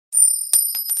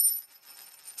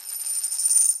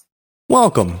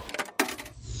Welcome.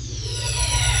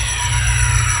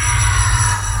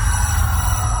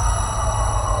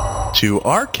 To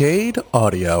Arcade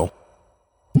Audio.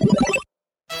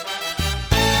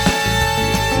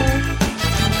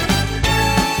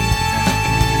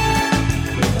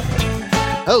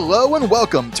 Hello and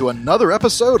welcome to another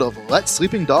episode of Let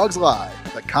Sleeping Dogs Lie,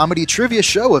 the comedy trivia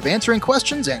show of answering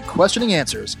questions and questioning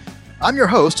answers. I'm your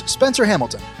host, Spencer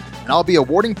Hamilton, and I'll be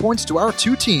awarding points to our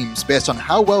two teams based on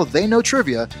how well they know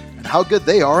trivia and how good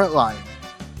they are at lying.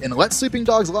 In Let Sleeping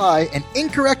Dogs Lie, an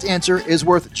incorrect answer is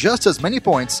worth just as many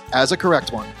points as a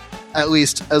correct one. At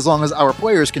least, as long as our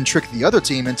players can trick the other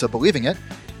team into believing it.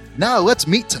 Now let's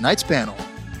meet tonight's panel.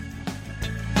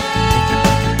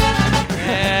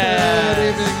 Good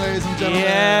evening, ladies and gentlemen.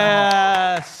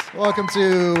 Yes. Welcome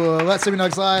to Let Sleeping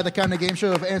Dogs Lie, the kind of game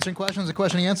show of answering questions and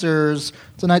questioning answers.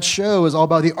 Tonight's show is all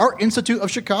about the Art Institute of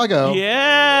Chicago.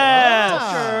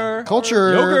 Yes.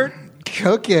 Culture. Yogurt.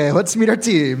 Okay, let's meet our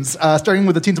teams. Starting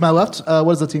with the team to my left,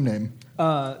 what is the team name?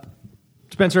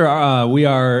 Spencer, we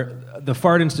are the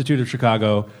Fart Institute of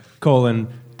Chicago,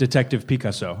 Detective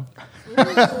Picasso.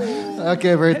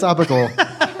 Okay, very topical.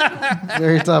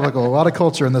 Very topical. A lot of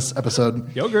culture in this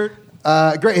episode. Yogurt.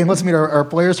 Great, and let's meet our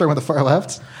players, starting with the far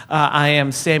left. I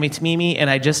am Sammy Tamimi, and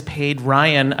I just paid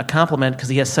Ryan a compliment because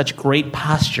he has such great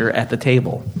posture at the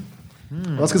table.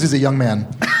 Well, that's because he's a young man.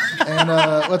 And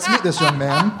let's meet this young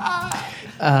man.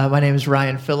 My name is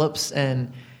Ryan Phillips,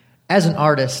 and as an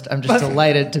artist, I'm just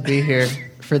delighted to be here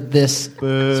for this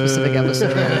specific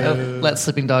episode of Let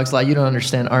Sleeping Dogs Lie. You don't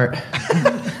understand art.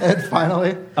 And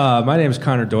finally, My name is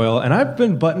Connor Doyle, and I've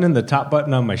been buttoning the top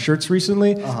button on my shirts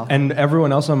recently, and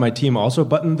everyone else on my team also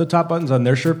buttoned the top buttons on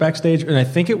their shirt backstage, and I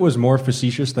think it was more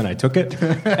facetious than I took it.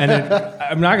 And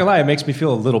I'm not going to lie, it makes me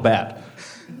feel a little bad.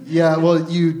 yeah, well,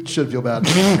 you should feel bad.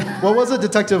 What was it,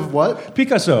 Detective what?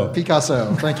 Picasso.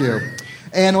 Picasso, thank you.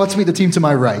 And let's meet the team to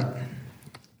my right.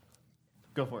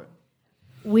 Go for it.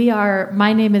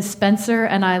 My name is Spencer,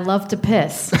 and I love to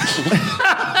piss.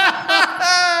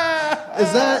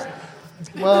 Is that,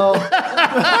 well,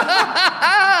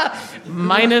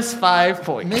 Minus 5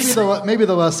 points. maybe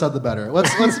the less said the better.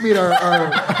 Let's meet our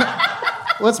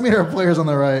let's meet our players on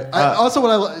the right.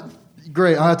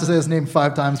 Great, I'll have to say his name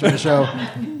 5 times for the show.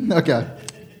 Okay.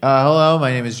 Hello,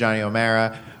 my name is Johnny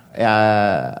O'Mara.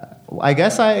 I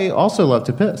guess I also love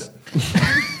to piss.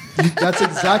 That's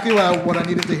exactly what I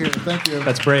needed to hear. Thank you.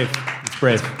 That's brave. It's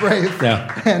brave. Brave.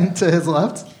 Yeah. And to his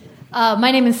left.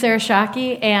 My name is Sarah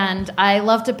Shockey, and I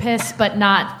love to piss, but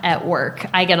not at work.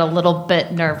 I get a little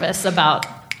bit nervous about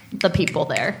the people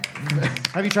there.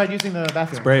 Have you tried using the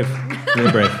bathroom? Brave.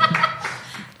 Really brave.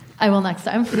 I will next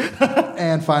time.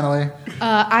 And finally,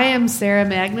 I am Sarah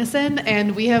Magnuson,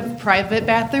 and we have private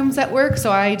bathrooms at work,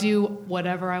 so I do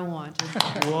whatever I want.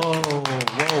 Whoa.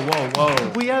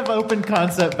 We have open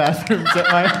concept bathrooms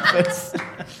at my office.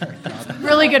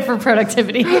 Really good for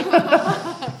productivity.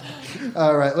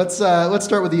 all right, let's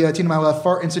start with the team to my left,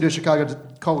 Fart Institute of Chicago,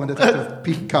 Detective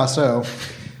Picasso.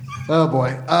 Oh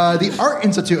boy. The Art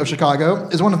Institute of Chicago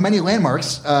is one of many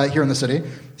landmarks here in the city.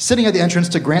 Sitting at the entrance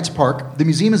to Grants Park, the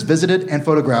museum is visited and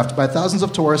photographed by thousands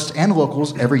of tourists and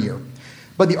locals every year.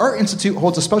 But the Art Institute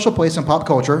holds a special place in pop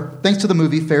culture thanks to the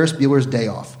movie Ferris Bueller's Day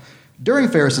Off. During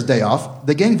Ferris's Day Off,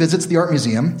 the gang visits the art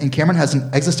museum, and Cameron has an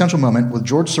existential moment with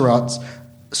George Seurat.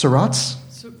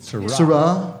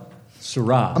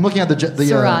 I'm looking at the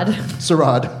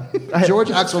Seurat. George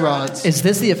Axelrod. Is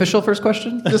this the official first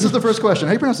question? This is the first question.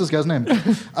 How do you pronounce this guy's name?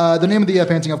 The name of the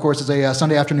painting, of course, is a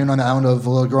Sunday afternoon on the island of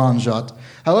Le Grand Jatte.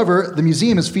 However, the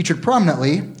museum is featured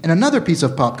prominently in another piece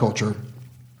of pop culture,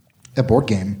 a board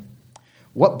game.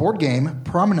 What board game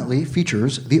prominently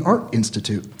features the Art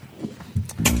Institute?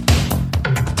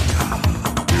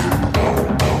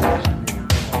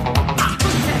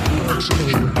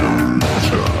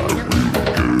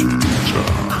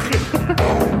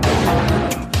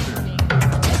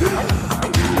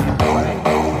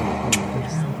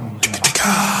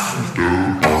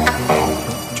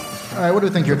 All right, what do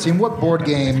we think here, team? What board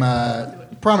game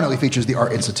prominently features the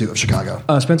Art Institute of Chicago?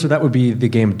 Spencer, that would be the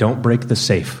game Don't Break the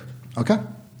Safe. Okay.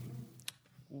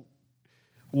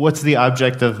 What's the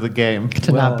object of the game?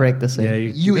 To not break the safe. Yeah,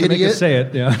 You can make idiot. us say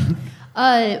it, yeah.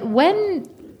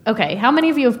 How many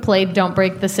of you have played Don't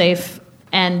Break the Safe,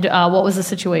 and what was the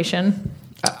situation?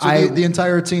 So the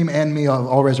entire team and me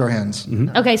all raise our hands.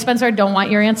 Mm-hmm. Okay, Spencer, I don't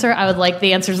want your answer. I would like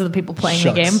the answers of the people playing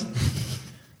the game.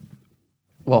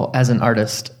 Well, as an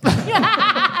artist,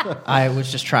 I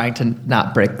was just trying to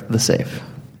not break the safe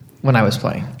when I was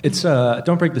playing. It's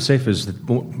Don't Break the Safe is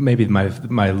maybe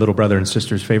my little brother and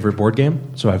sister's favorite board game,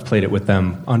 so I've played it with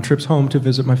them on trips home to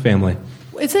visit my family.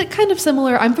 is it kind of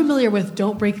similar? I'm familiar with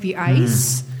Don't Break the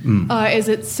Ice. Is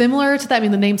it similar to that? I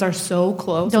mean, the names are so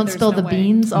close. Don't there's spill no the way.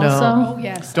 beans. Also, Oh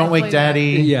yes. Don't I Wake played that.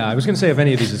 Daddy. Yeah, I was going to say if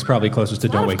any of these, it's probably closest to A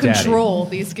Don't lot Wake of Daddy. control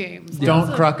these games. Don't Lots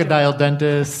of Crocodile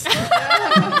Dentist.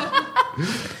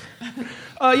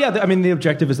 I mean, the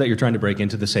objective is that you're trying to break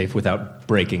into the safe without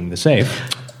breaking the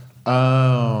safe.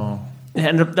 Oh.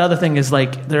 And the other thing is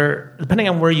like depending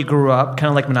on where you grew up, kind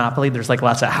of like Monopoly, there's like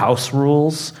lots of house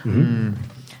rules.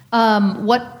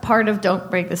 what part of Don't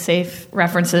Break the Safe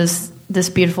references this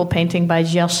beautiful painting by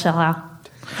Gilles Seurat?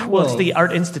 Well, it's the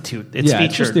Art Institute. It's featured.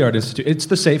 It's just the Art Institute. It's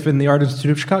the safe in the Art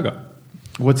Institute of Chicago.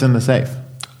 What's in the safe?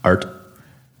 Art.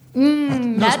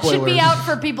 That should be spoilers. out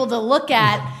for people to look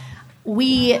at.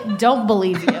 We don't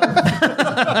believe you. Do you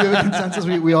have a consensus?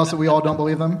 We all don't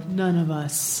believe them. None of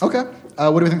us. Okay.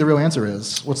 What do we think the real answer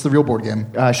is? What's the real board game?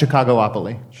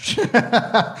 Chicagopoly.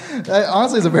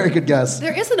 Honestly, it's a very good guess.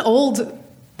 There is an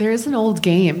old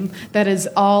game that is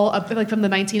all like from the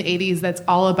 1980s. That's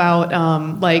all about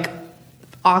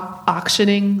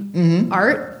auctioning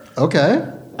art. Okay.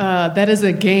 That is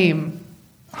a game.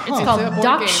 It's called a board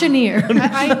Doctioneer.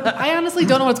 I honestly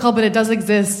don't know what it's called, but it does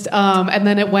exist. And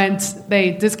then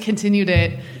they discontinued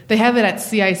it. They have it at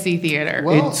CIC Theater.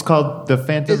 Well, It's called The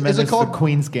Phantom is it Menace, called- The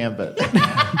Queen's Gambit.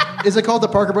 Is it called the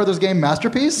Parker Brothers game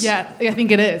Masterpiece? Yeah, I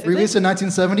think it is. Is Released it? in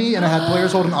 1970, and it had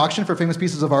players hold an auction for famous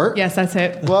pieces of art. Yes, that's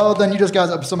it. Well, then you just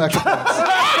got some extra points.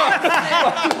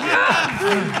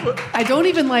 I don't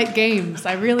even like games.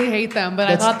 I really hate them, but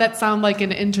That's- I thought that sounded like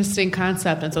an interesting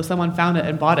concept, and so someone found it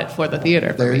and bought it for the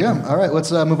theater. There you go. All right,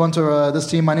 let's move on to this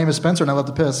team. My name is Spencer, and I love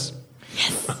to piss.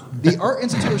 The Art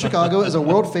Institute of Chicago is a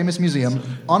world-famous museum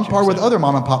on par with other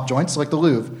mom-and-pop joints like the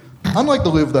Louvre. Unlike the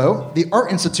Louvre, though, the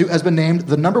Art Institute has been named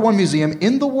the #1 museum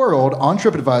in the world on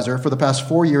TripAdvisor for the past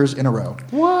 4 years in a row.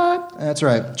 What? That's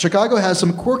right. Chicago has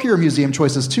some quirkier museum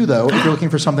choices, too, though, if you're looking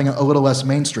for something a little less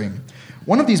mainstream.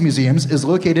 One of these museums is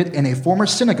located in a former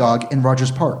synagogue in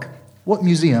Rogers Park. What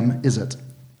museum is it?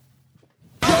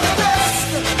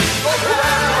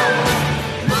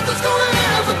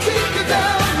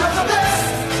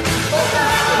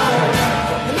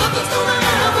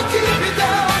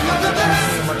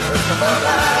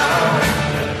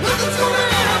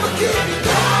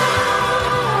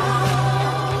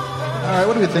 All right,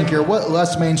 what do we think here? What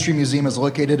less mainstream museum is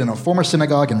located in a former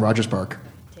synagogue in Rogers Park?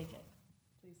 Take it.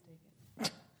 Please take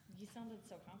it. You sounded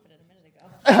so confident a minute ago.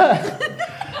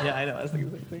 Yeah, I know. I was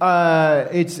thinking the same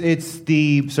thing. It's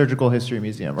the Surgical History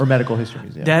Museum or Medical History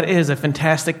Museum. That is a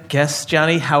fantastic guess,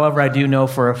 Johnny. However, I do know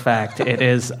for a fact it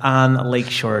is on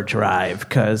Lakeshore Drive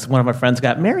because one of my friends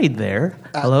got married there.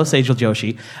 Hello, Sejal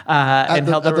Joshi. At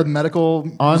the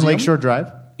medical On museum? Lakeshore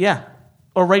Drive. Yeah.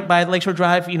 Or right by Lakeshore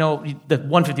Drive, the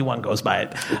 151 goes by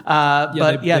it.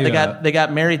 They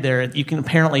got married there. You can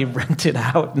apparently rent it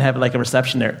out and have like a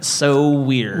reception there. It's so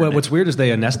weird. Well, what's weird is they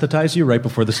anesthetize you right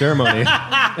before the ceremony,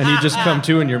 and you just come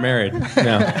to and you're married.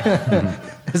 Yeah.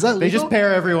 Is that legal? They just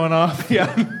pair everyone off.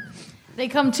 Yeah. They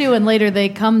come to, and later they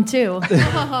come to.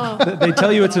 They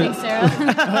tell you it's Thanks, Sarah.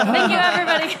 Thank you,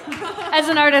 everybody. As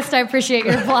an artist, I appreciate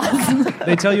your applause.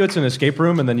 they tell you it's an escape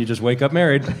room, and then you just wake up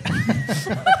married.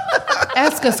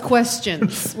 Ask us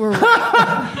questions.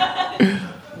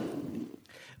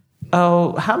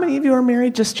 Oh, how many of you are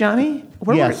married? Just Johnny?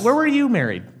 Yes. Where were you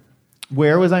married?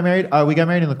 Where was I married? We got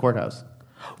married in the courthouse.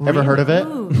 Ever heard of it?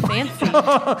 Ooh, fancy.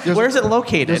 Where is it There's a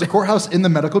located? courthouse in the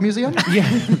medical museum? Yeah.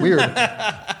 Weird.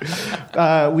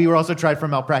 We were also tried for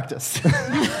malpractice.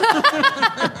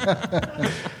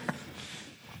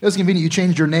 It was convenient. You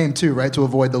changed your name, too, right, to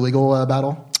avoid the legal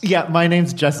battle? Yeah, my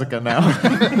name's Jessica now.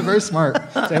 Very smart.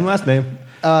 Same last name.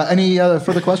 Any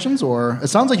further questions? Or it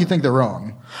sounds like you think they're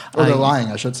wrong. Or they're lying,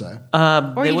 I should say.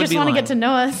 Or you just want to get to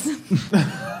know us.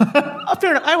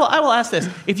 Fair enough. I will ask this.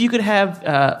 If you could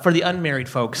have, for the unmarried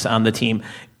folks on the team,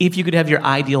 if you could have your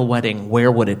ideal wedding,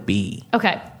 where would it be?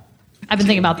 Okay. I've been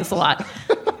thinking about this a lot.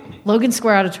 Logan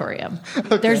Square Auditorium.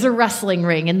 Okay. There's a wrestling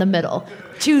ring in the middle.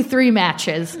 2-3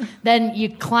 matches. Then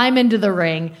you climb into the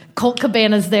ring. Colt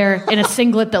Cabana's there in a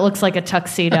singlet that looks like a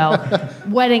tuxedo.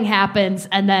 Wedding happens,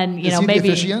 and then Is he maybe. the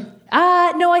officiant?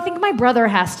 No, I think my brother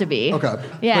has to be. Okay.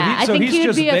 Yeah, I think he's he would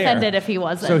just be there. offended if he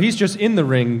wasn't. So he's just in the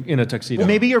ring in a tuxedo.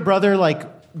 Maybe your brother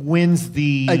wins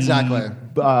the Exactly.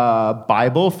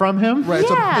 Bible from him. Right.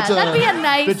 Yeah, that'd be a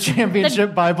nice. The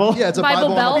championship Bible. Yeah, it's a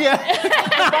Bible belt. Yeah.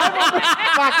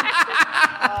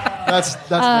 That's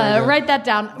very good. Write that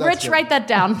down. That's Rich, good. write that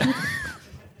down.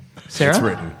 Sarah? It's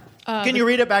written. Can you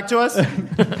read it back to us?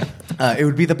 It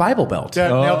would be the Bible Belt. Yeah,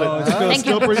 nailed it. Thank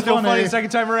you. Still funny second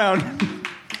time around.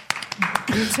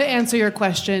 To answer your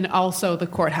question, also the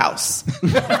courthouse.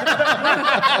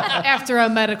 After a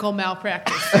medical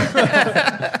malpractice.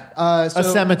 A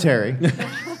cemetery.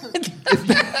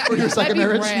 For your second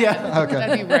marriage? Rad. Yeah. Okay.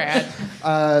 That'd be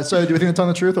rad. So do we think they're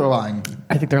telling the truth or lying?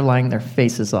 I think they're lying their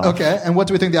faces off. Okay. And what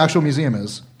do we think the actual museum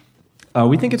is?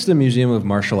 We think it's the Museum of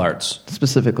Martial Arts.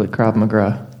 Specifically, Krav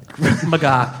Maga.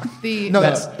 Maga. No,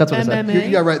 That's what it said. MMA?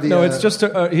 Yeah, right. No, it's just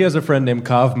he has a friend named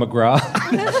Kav McGraw.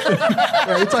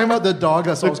 Are you talking about the dog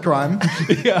that solves crime?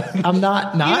 I'm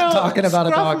not talking about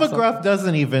a Scruff dog. McGruff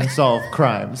doesn't even solve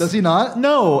crimes. Does he not?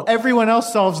 No, everyone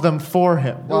else solves them for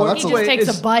him. Well, that's He just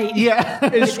takes a bite.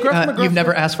 Yeah. Is Scruff McGruff You've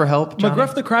never asked for help, Johnny?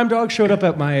 McGruff the crime dog showed up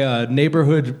at my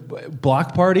neighborhood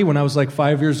block party when I was like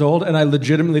 5 years old, and I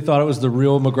legitimately thought it was the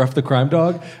real McGruff the crime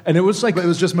dog, and it was like But it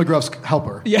was just McGruff's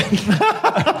helper.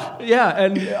 yeah,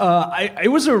 and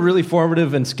it was a really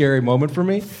formative and scary moment for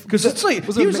me because it's like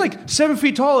he was like 7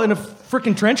 feet tall in a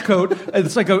freaking trench coat. And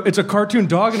it's a cartoon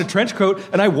dog in a trench coat,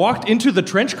 and I walked into the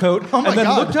trench coat Oh my and then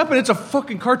God. looked up, and it's a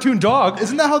fucking cartoon dog.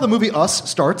 Isn't that how the movie Us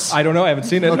starts? I don't know. I haven't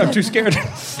seen it. I'm too scared.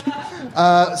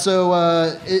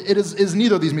 It is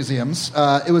neither of these museums.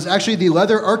 It was actually the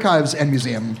Leather Archives and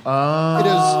Museum. It is.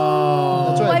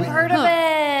 That's right. I've heard of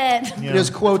it. It is,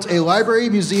 quote, a library,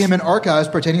 museum, and archives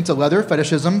pertaining to leather,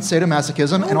 fetishism,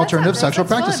 sadomasochism, and alternative sexual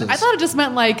That's fun. practices. I thought it just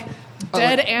meant like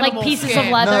dead animal Like pieces skin.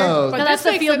 of leather. No. But No, that's this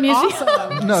the makes Field it Museum.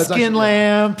 awesome. No, it's Skin actually,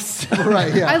 lamps.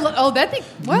 right, yeah. That thing.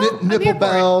 Well, I'm Nipple here for it.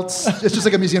 belts. It's just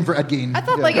like a museum for Ed Gein. I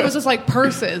thought Yeah. like it was just like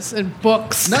purses and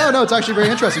books. No, it's actually very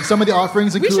interesting. Some of the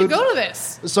offerings We include. should go to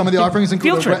this. Some of the offerings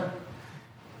include. Field trip.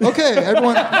 Okay,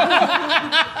 everyone.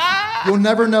 You'll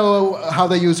never know how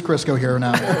they use Crisco here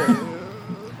now.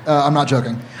 I'm not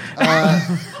joking.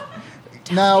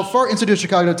 Now, for Institute of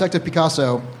Chicago Detective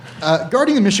Picasso,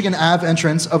 guarding the Michigan Ave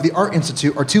entrance of the Art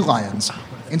Institute are two lions.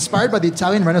 Inspired by the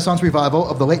Italian Renaissance revival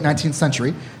of the late 19th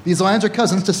century, these lions are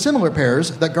cousins to similar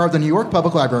pairs that guard the New York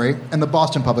Public Library and the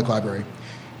Boston Public Library.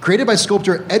 Created by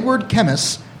sculptor Edward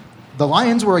Kemmis, the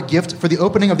lions were a gift for the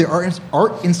opening of the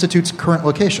Art Institute's current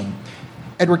location.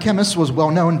 Edward Kemmis was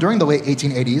well known during the late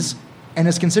 1880s and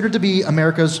is considered to be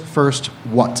America's first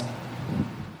what?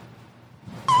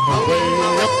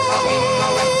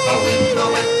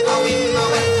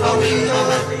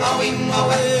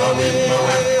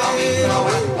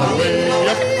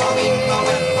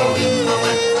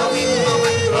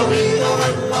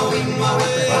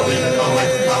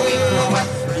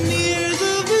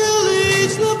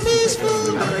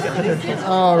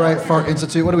 All right, Fart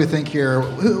Institute, what do we think here?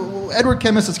 Edward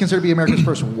Kemmis is considered to be America's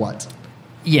first what?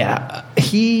 Yeah,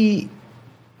 he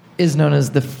is known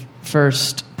as the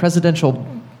first presidential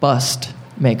bust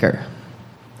maker.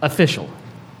 Official.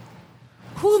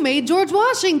 Who made George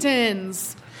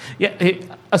Washington's? Yeah,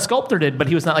 a sculptor did, but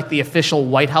he was not like the official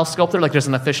White House sculptor. Like there's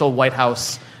an official White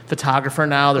House photographer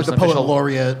now. There's The an poet official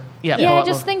laureate. Yeah, Yeah, I poet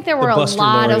just think there were a Buster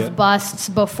lot Laureate. of busts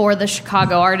before the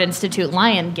Chicago Art Institute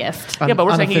Lion Gift. Yeah, but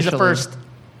we're saying he's the Unofficially. first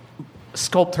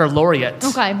sculptor laureate.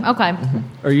 Okay.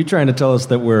 Are you trying to tell us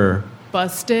that we're?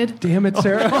 Busted. Damn it,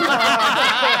 Sarah!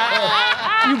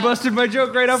 You busted my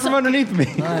joke right out from underneath me.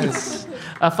 Nice.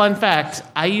 A fun fact,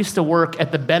 I used to work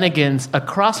at the Bennigan's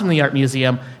across from the Art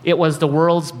Museum. It was the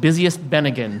world's busiest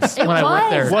Bennigan's It when I worked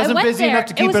was. there. Wasn't went busy there. enough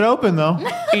to It keep was- it open, though.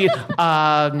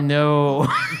 No.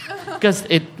 Because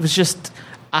it was just,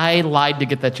 I lied to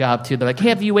get that job too. They're like, hey,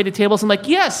 have you waited tables? I'm like,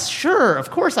 yes, sure, of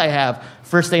course I have.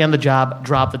 First day on the job,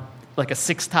 dropped like a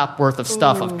 6-top worth of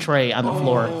stuff of tray on the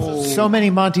floor. So many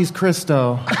Montes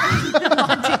Cristo.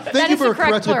 Thank you is for the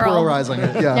correct correctly plural. pluralizing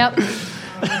it. Yeah. Yep.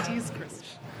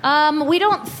 We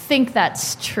don't think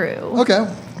that's true. Okay.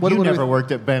 What You do we- never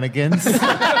worked at Bennigan's.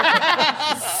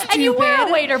 And you were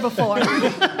a waiter before.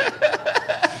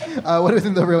 what do you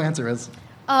think the real answer is?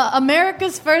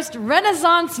 America's first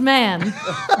Renaissance man,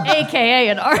 a.k.a.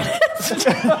 an artist.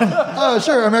 Oh,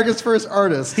 sure. America's first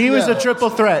artist. He was Yeah. a triple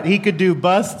threat. He could do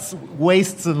busts,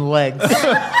 waists, and legs.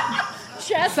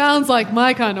 Sounds like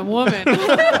my kind of woman.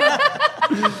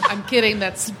 I'm kidding.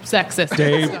 That's sexist.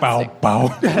 Dave Bow Bow.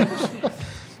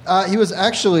 He was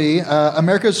actually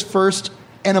America's first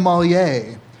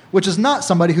animalier, which is not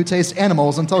somebody who tastes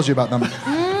animals and tells you about them.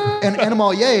 An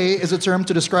animalier is a term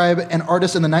to describe an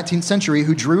artist in the 19th century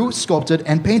who drew, sculpted,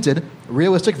 and painted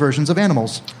realistic versions of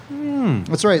animals.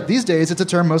 That's right. These days, it's a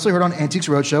term mostly heard on Antiques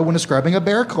Roadshow when describing a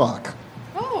bear clock.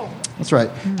 Oh, That's right.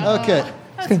 Okay.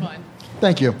 that's fun.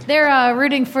 Thank you. They're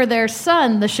rooting for their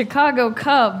son, the Chicago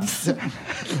Cubs.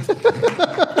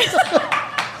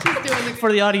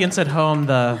 For the audience at home,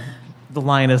 the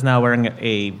lion is now wearing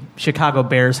a Chicago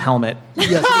Bears helmet.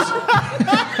 Yes.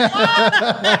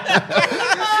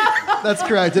 That's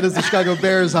correct. It is the Chicago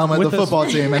Bears helmet, the football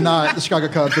team, and not the Chicago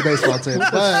Cubs, the baseball team.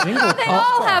 But They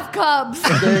all have Cubs.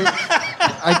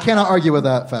 I cannot argue with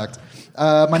that fact.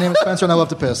 My name is Spencer, and I love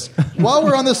to piss. While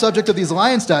we're on the subject of these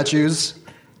lion statues,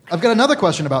 I've got another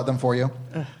question about them for you.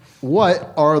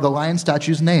 What are the lion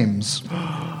statues' names?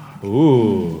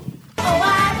 Ooh.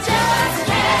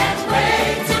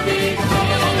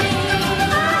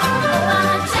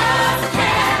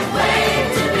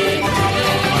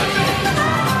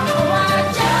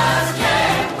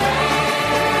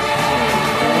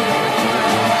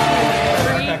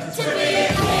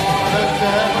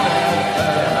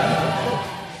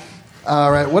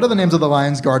 All right. What are the names of the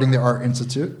lions guarding the Art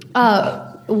Institute?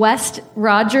 West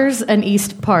Rogers and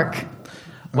East Park.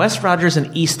 West Rogers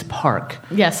and East Park.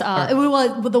 Yes.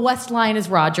 Well, the West line is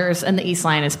Rogers and the East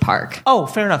line is Park. Oh,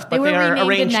 fair enough. They But were they are renamed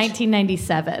arranged. in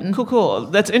 1997. Cool.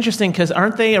 That's interesting because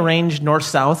aren't they arranged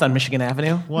north-south on Michigan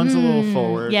Avenue? One's a little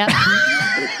forward. Yep.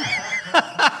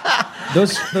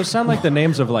 Those sound like the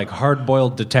names of like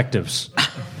hard-boiled detectives.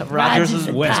 Rogers is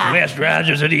West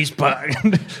Rogers at East Park.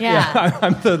 Yeah.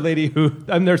 I'm the lady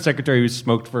I'm their secretary who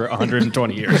smoked for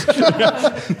 120 years.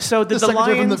 So did The the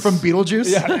secretary Lions from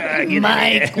Beetlejuice?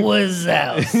 Mike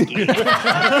Wazowski.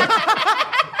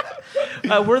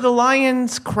 were the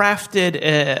Lions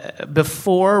crafted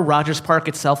before Rogers Park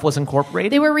itself was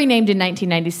incorporated? They were renamed in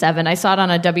 1997. I saw it on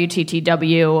a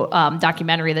WTTW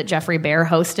documentary that Jeffrey Bear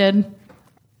hosted.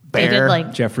 They did Bear?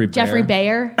 like Jeffrey Jeffrey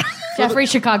Bear. Jeffrey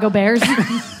Chicago Bears.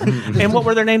 And what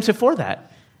were their names before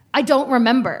that? I don't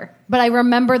remember, but I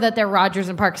remember that they're Rogers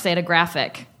and Park. They had a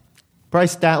graphic. Probably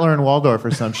Statler and Waldorf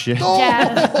or some shit.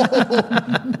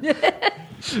 Yeah,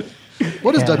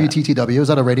 What is WTTW? Is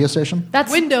that a radio station?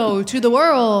 that's Window to the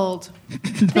world.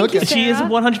 Okay. She is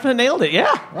 100% nailed it.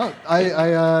 Yeah, Well, I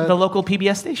the local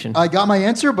PBS station. I got my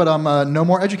answer, but I'm no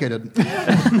more educated.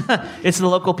 It's the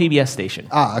local PBS station.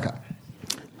 Okay.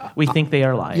 We think they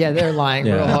are lying. Yeah, they're lying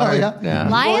Yeah. real hard. Oh, yeah?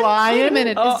 Lion. Wait a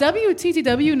minute. Is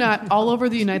WTTW not all over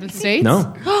the United States?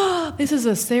 No. This is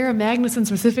a Sarah Magnuson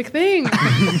specific thing.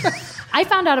 I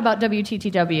found out about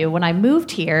WTTW when I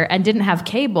moved here and didn't have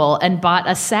cable and bought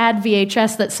a sad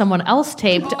VHS that someone else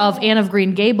taped of Anne of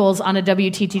Green Gables on a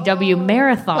WTTW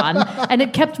marathon, and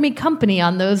it kept me company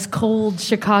on those cold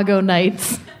Chicago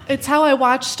nights. It's how I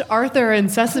watched Arthur in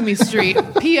Sesame Street.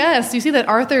 P.S. You see that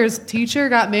Arthur's teacher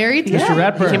got married? Mr.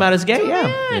 Ratburn. He came out as gay. Yeah,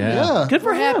 Yeah. good for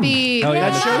We're him. happy. Hell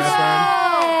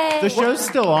yeah. The show's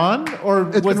still on? Or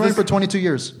It's been was running this... for 22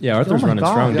 years. Yeah, Arthur's Oh my running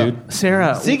God. strong, Yeah. dude.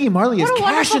 Sarah, Ziggy Marley is What a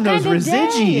wonderful cashing those kind of day.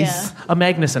 residues.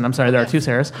 Magnuson. I'm sorry, there are two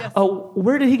Sarahs. Oh,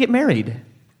 where did he get married?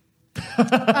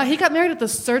 He got married at the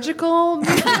surgical.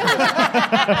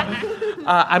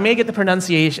 I may get the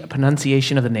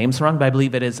pronunciation of the names wrong, but I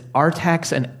believe it is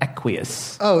Artax and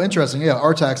Equius. Oh, interesting. Yeah,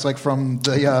 Artax, like from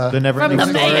the The never From the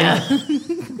ending story.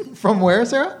 mayor. from where,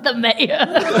 Sarah? The mayor.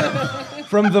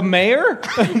 From the mayor?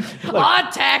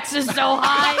 Our tax is so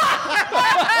high.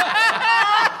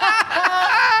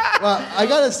 Well, I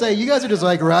gotta say, you guys are just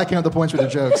like racking up the points with the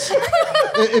jokes.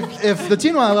 If the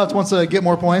team on my left wants to get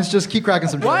more points, just keep cracking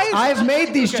some jokes. I've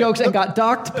made these jokes and got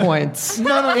docked points in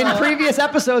previous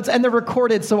episodes, and they're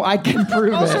recorded so I can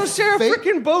prove Also, it. Sarah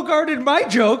freaking bogarted my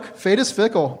joke. Fate is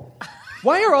fickle.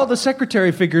 Why are all the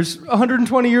secretary figures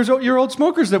 120-year-old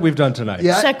smokers that we've done tonight?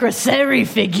 Yeah, Secretary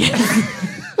figure.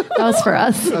 That was for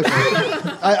us.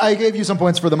 I gave you some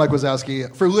points for the Mike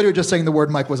Wazowski, for literally just saying the word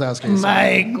Mike Wazowski. So.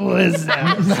 Mike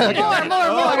Wazowski.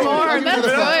 More. That's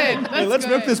good. Hey, let's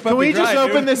milk this puppy Can we just dry,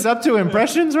 open dude. this up to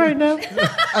impressions right now?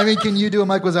 I mean, can you do a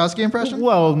Mike Wazowski impression?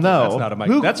 Well, no. That's not a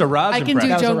Mike. That's a Roz I can do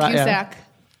impression. Joan right, yeah. Cusack.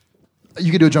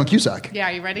 You can do a Joan Cusack. Yeah,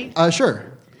 you ready? Sure.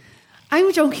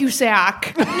 I'm Joan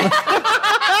Cusack.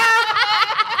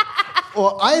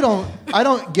 Well, I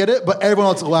don't get it, but everyone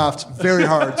else laughed very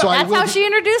hard. So That's how she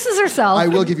introduces herself. I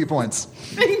will give you points.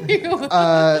 Thank you.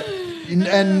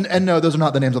 And no, those are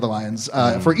not the names of the Lions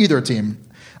for either team.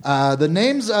 The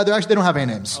names, they don't have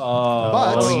any names.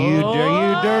 But You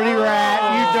dirty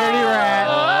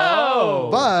rat.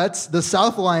 But the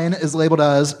South Lion is labeled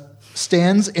as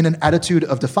stands in an attitude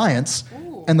of defiance,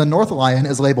 and the North Lion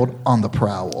is labeled on the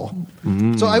prowl.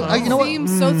 So I you know what?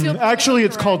 Seems socio- Actually,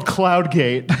 it's called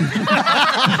Cloudgate.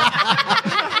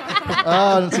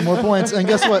 Some more points. And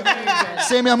guess what?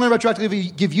 Sammy, I'm going to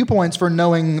retroactively give you points for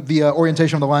knowing the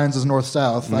orientation of the Lions is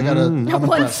north-south. I'm One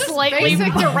impressed. slightly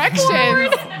basic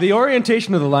directions. The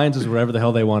orientation of the Lions is whatever the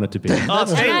hell they want it to be. Oh,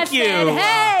 thank you.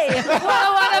 Hey, what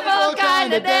a wonderful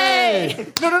kind of day.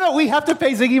 No. We have to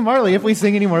pay Ziggy Marley if we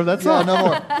sing any more of that Yeah, song. no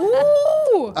more.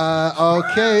 Ooh.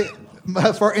 Okay.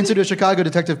 Far Institute of Chicago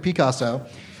detective Picasso.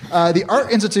 The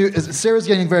Art Institute is Sarah's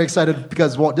getting very excited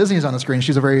because Walt Disney is on the screen.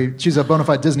 She's a bona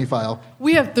fide Disney file.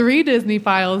 We have 3 Disney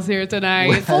files here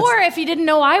tonight. 4 if you didn't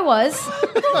know I was.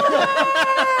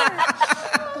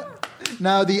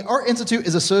 Now, the Art Institute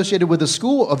is associated with the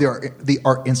School of the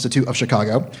Art Institute of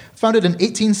Chicago. Founded in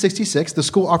 1866, the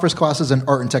school offers classes in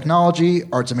art and technology,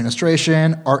 arts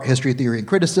administration, art history, theory and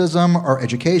criticism, art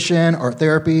education, art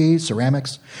therapy,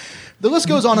 ceramics. The list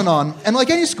goes on, and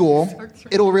like any school,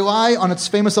 it'll rely on its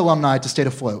famous alumni to stay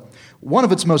afloat. One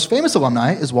of its most famous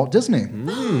alumni is Walt Disney.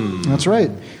 That's right.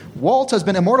 Walt has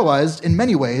been immortalized in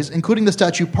many ways, including the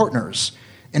statue Partners.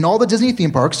 In all the Disney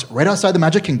theme parks, right outside the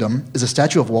Magic Kingdom, is a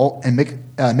statue of Walt and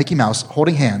Mickey Mouse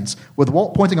holding hands, with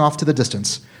Walt pointing off to the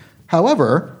distance.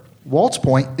 However, Walt's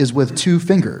point is with 2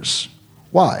 fingers.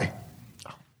 Why?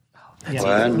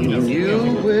 When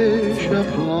you wish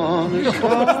upon a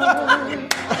star,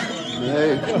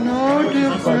 makes no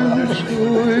difference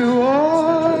who you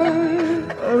are.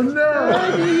 Oh no!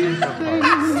 Anything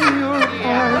your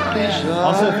heart desires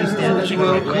Also, if you stand up, you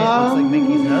can get looks like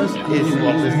Mickey's nose. Is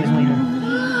Walt Disney's later?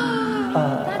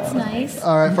 That's nice.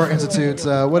 All right, for our Institute,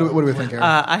 what do we think here?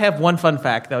 I have one fun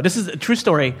fact, though. This is a true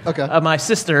story. Okay. My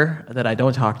sister, that I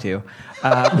don't talk to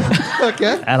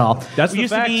Okay. at all. That's the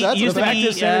used to fact. be- That's used the to fact be,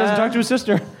 is Sarah doesn't talk to his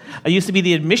sister. I used to be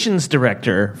the admissions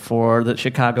director for the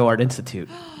Chicago Art Institute.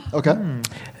 Okay.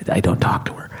 I don't talk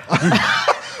to her.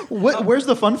 Where's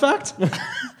the fun fact?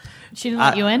 She didn't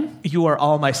let you in? You are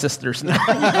all my sisters now.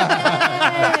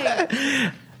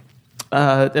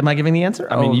 Am I giving the answer?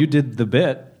 I mean, you did the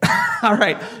bit. All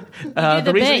right. You do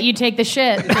the bit, you take the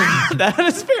shit. That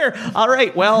is fair. All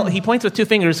right. Well, he points with 2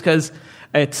 fingers because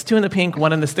it's 2 in the pink,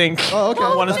 1 in the stink. Oh, okay.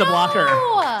 One is the blocker.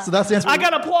 No. So that's the answer. I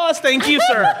got applause. Thank you,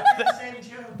 sir.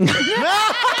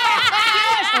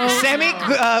 Sammy,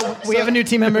 we have a new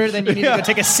team member. Then you need to go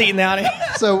take a seat in the audience.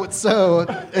 So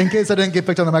in case I didn't get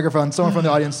picked on the microphone, someone from the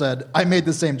audience said I made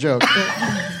the same joke.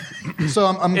 So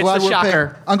I'm It's glad a we're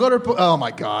shocker. I'm glad we're. Oh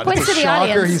my God! Points It's a to the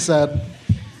shocker. audience. He said.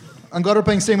 I'm glad we're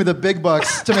paying Sammy the big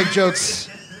bucks to make jokes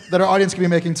that our audience can be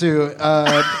making too.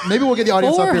 Maybe we'll get the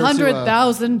audience up here.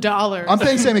 $400,000. I'm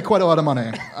paying Sammy quite a lot of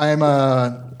money. I'm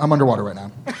underwater right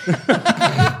now.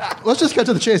 Let's just cut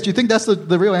to the chase. Do you think that's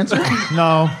the real answer?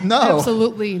 No. No.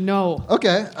 Absolutely no.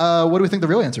 Okay. What do we think the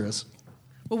real answer is?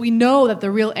 Well, we know that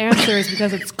the real answer is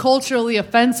because it's culturally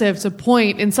offensive to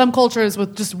point in some cultures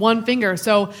with just 1 finger.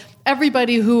 So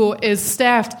everybody who is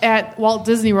staffed at Walt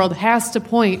Disney World has to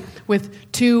point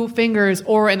with 2 fingers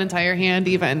or an entire hand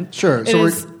even. Sure.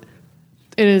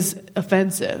 It is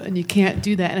offensive, and you can't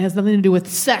do that. And it has nothing to do with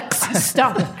sex.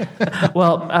 Stop it.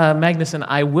 Well, Magnuson,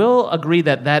 I will agree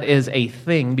that is a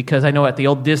thing because I know at the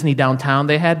old Disney downtown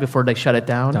they had before they shut it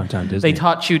down. Downtown Disney. They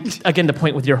taught you again to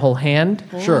point with your whole hand.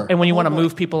 Sure. And when you want to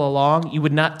move people along, you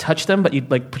would not touch them, but you'd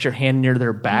like put your hand near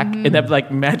their back, and that would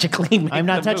like magically. Make I'm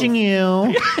not them touching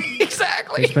move. you.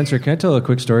 Exactly. Hey, Spencer, can I tell a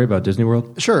quick story about Disney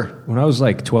World? Sure. When I was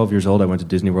like 12 years old, I went to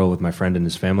Disney World with my friend and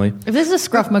his family. If this is a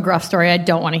Scruff McGruff story, I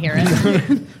don't want to hear it.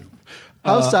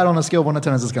 How sad on a scale of 1 to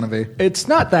 10 is this going to be? It's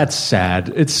not that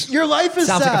sad. It's Your life is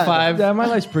Sounds sad. like a 5. Yeah, my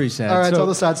life's pretty sad. All right, tell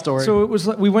the sad story. So it was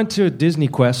like we went to Disney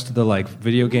Quest, the like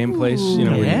video game place, you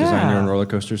know, where you design your own roller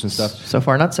coasters and stuff. So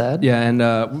far, not sad. Yeah, and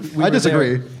we I were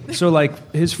disagree. there. So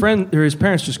like his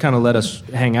parents just kind of let us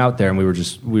hang out there, and we were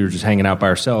just hanging out by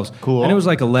ourselves. Cool. And it was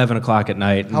like 11 o'clock at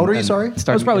night. How old are you, and sorry?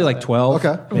 I was probably like 12.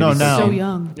 Okay. maybe No, no. 13. So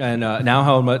young. And now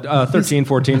how much? 13,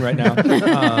 14 right now.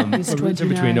 He's In 29.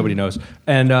 between, nobody knows.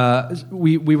 And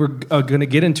we were going to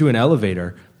get into an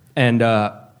elevator, and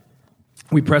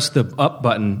we pressed the up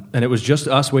button, and it was just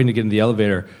us waiting to get in the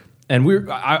elevator. And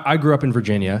I grew up in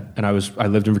Virginia, and I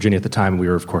lived in Virginia at the time. We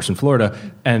were, of course, in Florida.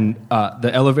 And the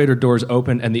elevator doors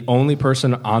opened, and the only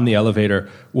person on the elevator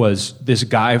was this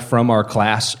guy from our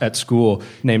class at school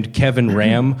named Kevin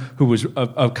Ram, who was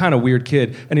a kind of weird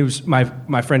kid. And he was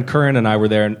my friend Curran and I were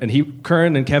there, and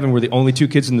Curran and Kevin were the only 2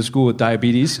 kids in the school with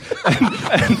diabetes.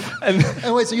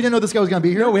 And wait, so you didn't know this guy was going to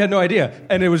be here? No, we had no idea.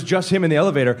 And it was just him in the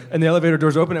elevator. And the elevator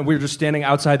doors open, and we were just standing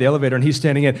outside the elevator, and he's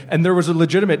standing in. And there was a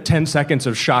legitimate 10 seconds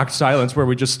of shocked silence where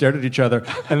we just stared at each other.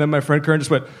 And then my friend Kern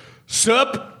just went,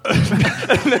 "Sup?"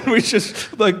 And then we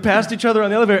just like passed each other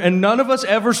on the elevator. And none of us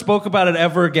ever spoke about it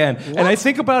ever again. What? And I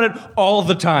think about it all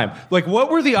the time. Like, what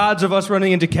were the odds of us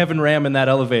running into Kevin Ram in that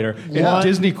elevator in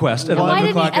Disney Quest at Why 11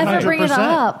 didn't you o'clock at ever night? bring it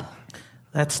up?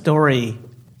 That story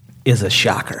is a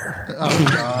shocker.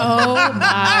 Oh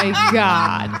my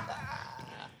God.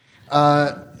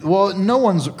 Well, no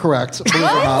one's correct, believe it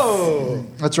or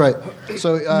not. That's right.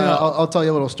 So I'll tell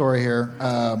you a little story here.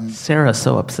 Sarah's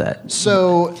so upset.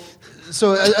 So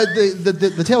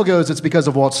the tale goes it's because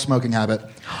of Walt's smoking habit.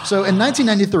 So in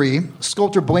 1993,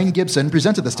 sculptor Blaine Gibson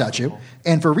presented the statue,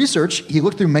 and for research, he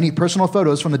looked through many personal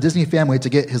photos from the Disney family to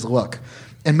get his look.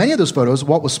 In many of those photos,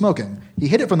 Walt was smoking. He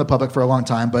hid it from the public for a long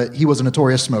time, but he was a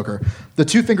notorious smoker. The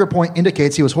 2-finger point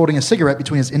indicates he was holding a cigarette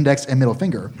between his index and middle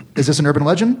finger. Is this an urban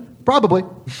legend? Probably.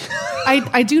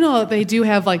 I do know that they do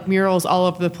have like murals all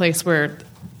over the place where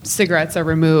cigarettes are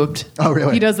removed. Oh,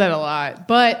 really? He does that a lot.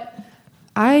 But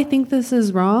I think this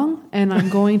is wrong, and I'm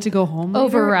going to go home later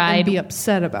Override. and be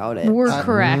upset about it. We're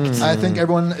correct. I think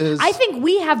everyone is... I think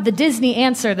we have the Disney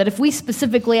answer that if we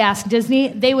specifically ask Disney,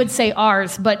 they would say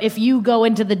ours. But if you go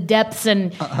into the depths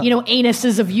and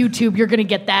anuses of YouTube, you're going to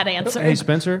get that answer. Hey,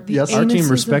 Spencer. Yes? Our team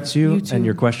anuses respects of you YouTube. and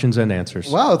your questions and answers.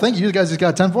 Wow, thank you. You guys just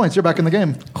got 10 points. You're back in the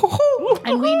game.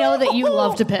 And we know that you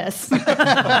love to piss. All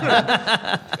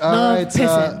right.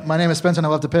 pissing. My name is Spencer, and I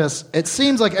love to piss. It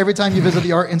seems like every time you visit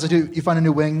the Art Institute, you find a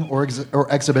new wing or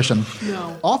exhibition.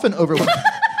 No. Often overlooked.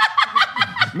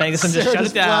 Magnuson just Sarah shut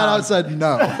just it flat out down. said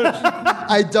no.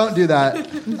 I don't do that.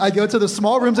 I go to the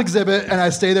small rooms exhibit, and I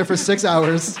stay there for 6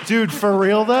 hours. Dude, for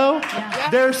real though,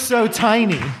 they're so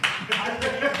tiny.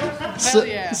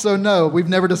 So no, we've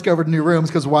never discovered new rooms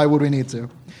because why would we need to?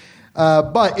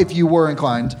 But if you were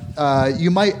inclined, you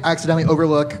might accidentally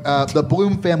overlook the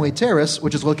Bloom Family Terrace,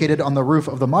 which is located on the roof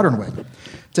of the modern wing.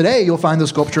 Today, you'll find the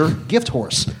sculpture Gift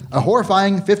Horse, a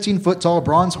horrifying 15-foot-tall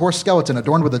bronze horse skeleton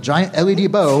adorned with a giant LED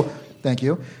bow, thank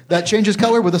you, that changes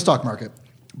color with the stock market.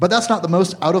 But that's not the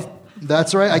most out of...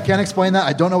 That's right, I can't explain that.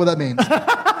 I don't know what that means.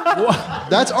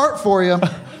 That's art for you.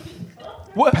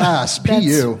 Pass,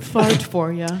 P.U. That's fart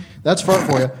for you. That's fart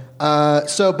for you.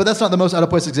 But that's not the most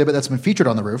out-of-place exhibit that's been featured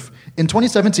on the roof. In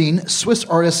 2017, Swiss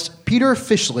artists Peter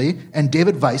Fischli and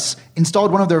David Weiss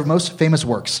installed one of their most famous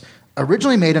works.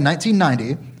 Originally made in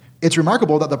 1990, it's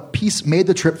remarkable that the piece made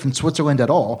the trip from Switzerland at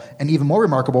all, and even more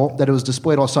remarkable that it was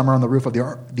displayed all summer on the roof of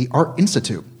the Art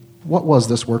Institute. What was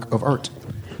this work of art?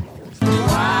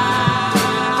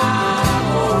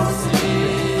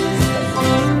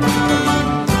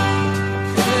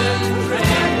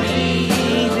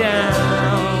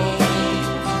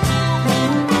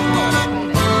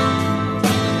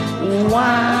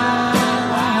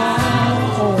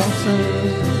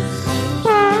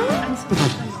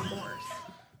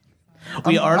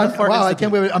 We are the Fart Wow, I Institute.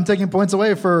 can't believe it. I'm taking points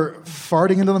away for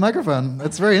farting into the microphone.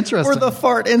 That's very interesting. We're the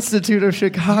Fart Institute of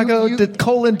Chicago,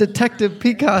 Detective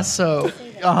Picasso.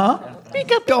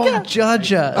 Don't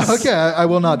judge us. Okay, I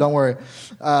will not. Don't worry.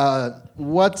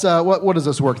 What is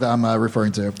this work that I'm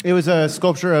referring to? It was a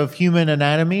sculpture of human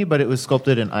anatomy, but it was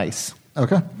sculpted in ice.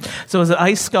 Okay. So it was an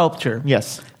ice sculpture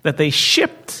Yes. that they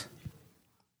shipped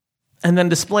and then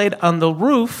displayed on the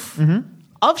roof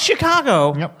of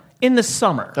Chicago Yep. in the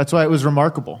summer. That's why it was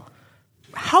remarkable.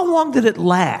 How long did it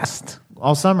last?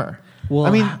 All summer. Well,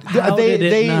 I mean, how did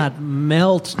it not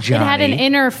melt, Johnny? It had an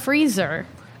inner freezer.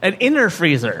 An inner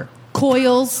freezer.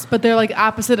 Coils, but they're like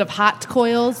opposite of hot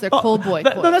coils. They're cold boy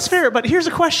coils. No, that's fair. But here's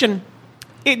a question: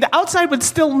 the outside would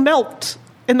still melt,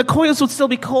 and the coils would still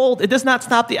be cold. It does not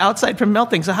stop the outside from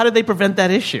melting. So how did they prevent that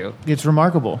issue? It's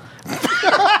remarkable.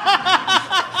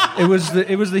 It was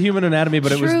the human anatomy,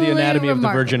 but it was the Truly anatomy of the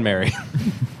remarkable. Virgin Mary.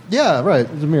 Yeah, right.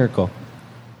 It was a miracle.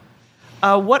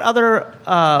 What other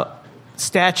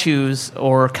statues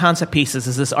or concept pieces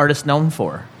is this artist known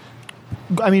for?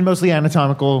 I mean, mostly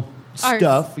anatomical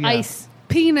stuff. Yeah. Ice.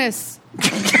 Penis.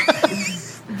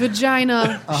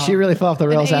 Vagina. She really fell off the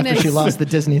rails after anus. she lost the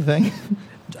Disney thing.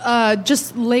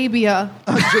 Just labia.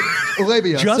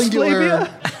 Labia. Just singular,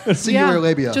 Singular Yeah,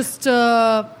 labia. Just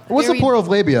What's the plural of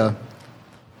labia?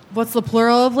 What's the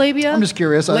plural of labia? I'm just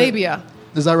curious. Labia.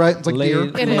 Is that right? It's like deer.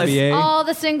 It is. Labia. All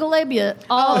the single labia.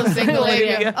 All the single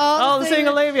labia. All the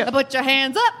single labia. Put your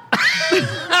hands up.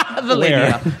 The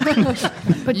labia.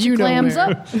 Put You your know clams where.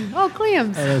 up. Oh,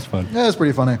 clams. That was fun. Yeah, that's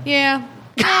pretty funny. Yeah.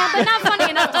 Yeah, but not funny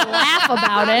enough to laugh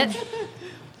about it.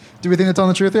 Do we think they're telling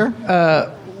the truth here?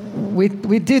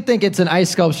 We do think it's an ice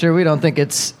sculpture. We don't think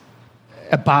it's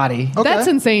a body. Okay. That's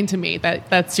insane to me.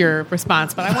 That's your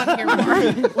response, but I want to hear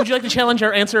more. Would you like to challenge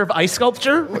our answer of ice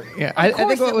sculpture? Yeah, I think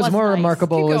course what it was was more nice.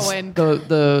 remarkable Keep was going.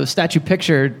 the statue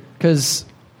pictured, because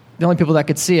the only people that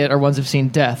could see it are ones who've seen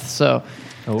death. So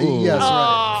Yes,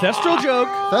 right. Thestral joke.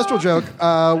 Thestral joke.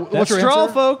 What's your Thestral,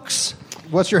 answer? folks.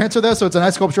 What's your answer there? So it's an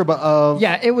ice sculpture, but of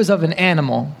yeah, it was of an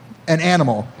animal. an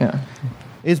animal. Yeah,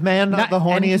 Is man not the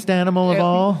horniest animal of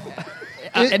all?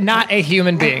 not a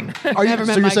human being. Are you, Never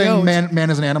met so you're my saying goat. man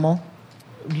is an animal?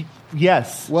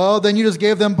 Yes. Well, then you just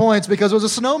gave them points because it was a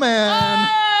snowman.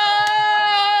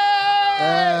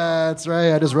 That's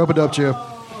right. I just rope-a-doped you.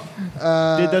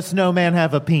 Did the snowman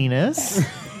have a penis?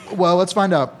 Well, let's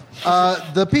find out.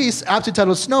 The piece, aptly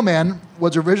titled Snowman,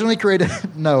 was originally created...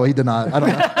 No, he did not. I don't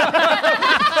know.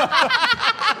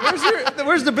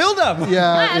 Where's the buildup?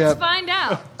 Let's find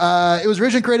out. It was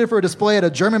originally created for a display at a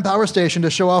German power station to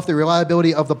show off the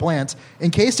reliability of the plant.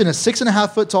 Encased in a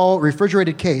 6.5-foot tall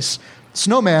refrigerated case,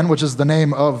 Snowman, which is the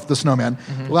name of the snowman,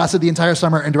 lasted the entire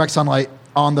summer in direct sunlight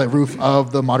on the roof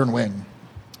of the modern wing.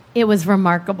 It was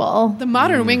remarkable. The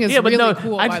modern wing is really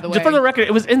cool, by the way. For the record,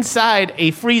 it was inside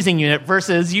a freezing unit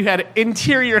versus you had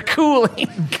interior cooling.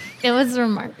 It was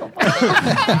remarkable.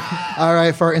 All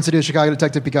right, for our Institute of Chicago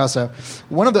Detective Picasso.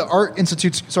 One of the Art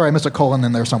Institute's... Sorry, I missed a colon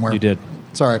in there somewhere. You did.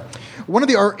 Sorry. One of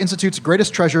the Art Institute's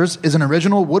greatest treasures is an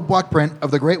original woodblock print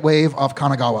of the Great Wave off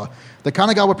Kanagawa. The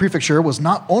Kanagawa Prefecture was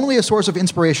not only a source of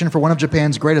inspiration for one of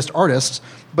Japan's greatest artists,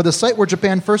 but the site where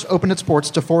Japan first opened its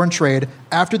ports to foreign trade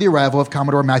after the arrival of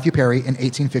Commodore Matthew Perry in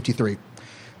 1853.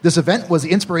 This event was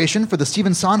the inspiration for the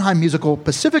Stephen Sondheim musical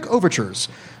Pacific Overtures,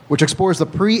 which explores the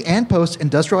pre- and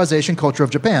post-industrialization culture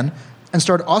of Japan and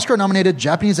starred Oscar-nominated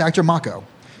Japanese actor Mako.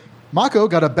 Mako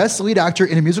got a Best Lead Actor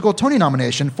in a Musical Tony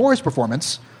nomination for his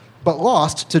performance, but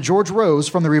lost to George Rose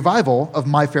from the revival of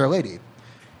My Fair Lady.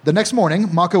 The next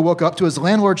morning, Mako woke up to his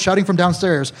landlord shouting from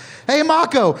downstairs, "Hey,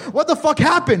 Mako, what the fuck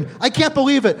happened? I can't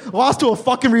believe it. Lost to a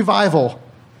fucking revival."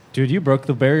 Dude, you broke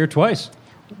the barrier twice.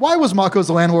 Why was Mako's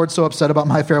landlord so upset about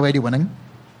My Fair Lady winning?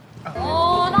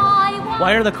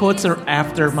 Why are the quotes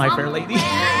after My Fair Lady?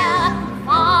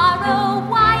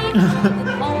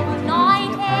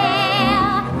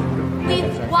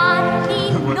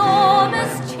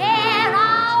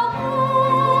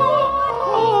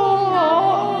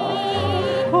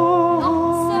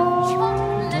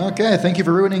 Okay, thank you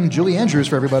for ruining Julie Andrews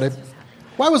for everybody.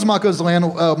 Why was Mako's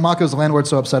landlord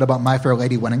so upset about My Fair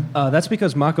Lady winning? That's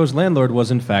because Mako's landlord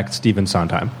was, in fact, Stephen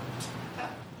Sondheim.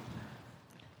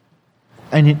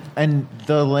 And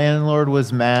the landlord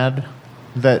was mad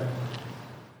that...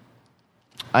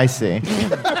 I see.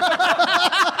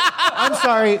 I'm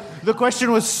sorry. The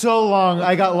question was so long,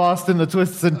 I got lost in the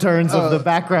twists and turns of the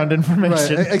background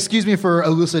information. Right. Excuse me for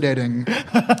elucidating.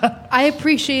 I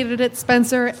appreciated it,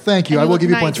 Spencer. Thank you. I will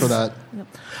give you points for that.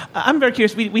 I'm very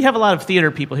curious. We have a lot of theater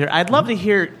people here. I'd love to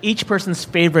hear each person's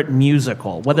favorite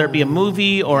musical, whether it be a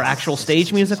movie or actual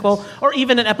stage musical, or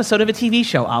even an episode of a TV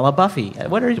show, a la Buffy.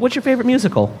 What's your favorite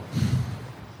musical?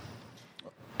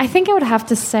 I think I would have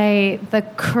to say the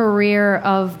career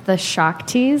of the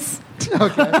Shaktis.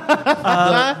 Okay.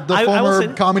 The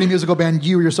former comedy musical band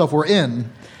you yourself were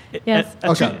in. Yes.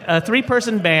 A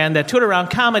three-person band that toured around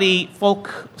comedy,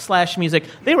 folk/music.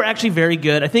 They were actually very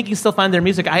good. I think you can still find their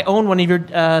music. I own one of your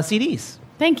CDs.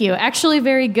 Thank you. Actually,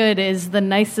 very good is the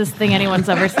nicest thing anyone's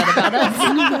ever said about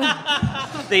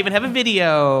us. They even have a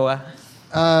video.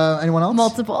 Anyone else?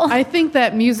 Multiple. I think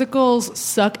that musicals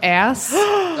suck ass.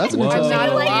 That's an interesting I'm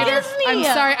not like a theater. Disney. I'm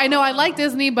sorry. I know I like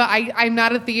Disney, but I'm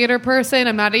not a theater person.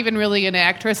 I'm not even really an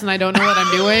actress, and I don't know what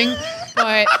I'm doing.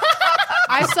 But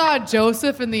I saw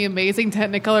Joseph in the Amazing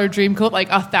Technicolor Dreamcoat like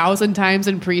 1,000 times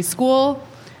in preschool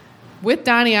with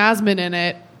Donny Osmond in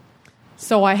it.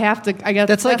 So I have to. I guess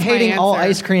That's like hating my all answer.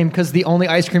 ice cream because the only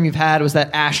ice cream you've had was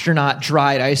that astronaut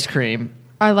dried ice cream.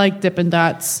 I like Dippin'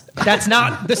 Dots. That's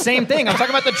not the same thing. I'm talking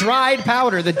about the dried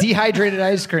powder, the dehydrated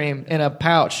ice cream in a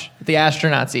pouch the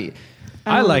astronauts eat.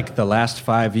 I like The Last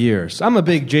 5 Years. I'm a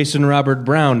big Jason Robert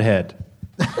Brown head.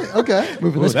 Okay.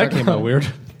 Ooh, that came out weird.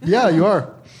 Yeah, you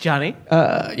are. Johnny?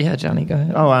 Yeah, Johnny, go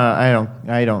ahead. Oh,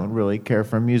 I don't really care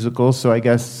for musicals, so I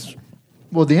guess...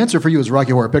 Well, the answer for you is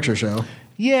Rocky Horror Picture Show.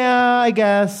 Yeah, I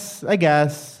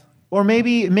guess. Or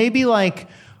maybe like...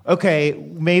 Okay,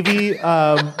 maybe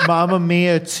Mamma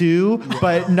Mia 2,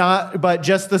 but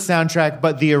just the soundtrack,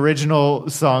 but the original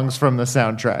songs from the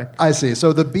soundtrack. I see.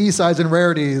 So the B-sides and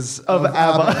rarities Of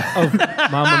ABBA.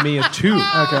 Of Mamma Mia 2.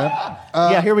 Okay.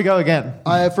 Yeah, here we go again.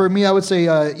 For me, I would say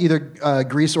either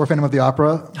Grease or Phantom of the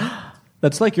Opera.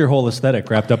 That's like your whole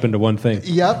aesthetic wrapped up into one thing.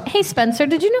 Yep. Hey, Spencer,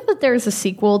 did you know that there's a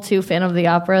sequel to Phantom of the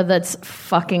Opera that's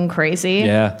fucking crazy?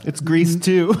 Yeah. It's Grease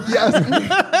 2.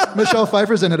 Yes. Michelle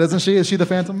Pfeiffer's in it, isn't she? Is she the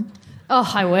Phantom?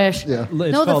 Oh, I wish. Yeah. It's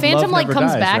No, the called Phantom Love Never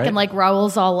comes Dies, back right? and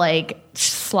Raoul's all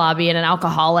slobby and an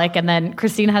alcoholic, and then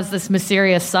Christine has this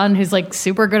mysterious son who's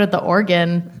super good at the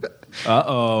organ.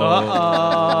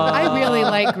 I really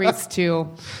like Grease too.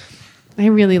 I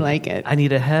really like it. I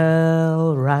need a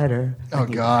hell rider. Oh,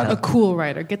 God. A cool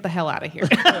writer. Get the hell out of here.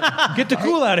 Get the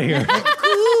cool out of here.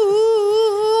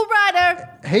 Cool Rider.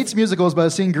 Hates musicals, but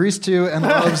has seen Grease 2 and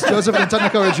loves Joseph and the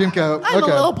Technicolor Dreamcoat. I'm a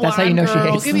little blonde That's how you know she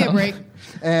girl. hates Give me a them. break.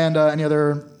 And any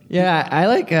other... Yeah, I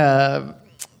like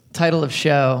title of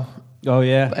show. Oh,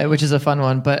 yeah. which is a fun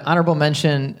one. But honorable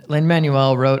mention,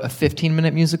 Lin-Manuel wrote a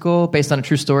 15-minute musical based on a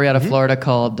true story out of Florida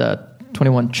called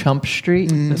 21 Chump Street.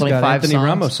 There's It's only got 5 Anthony songs.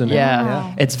 Ramos in it.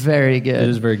 Yeah, it's very good. It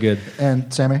is very good.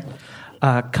 And Sammy?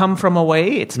 Come From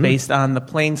Away. It's based on the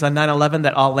planes on 9/11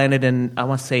 that all landed in, I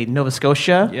want to say, Nova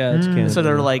Scotia. Yeah, it's Canada. So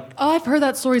they're like, Oh, I've heard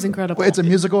that story's incredible. Wait, it's a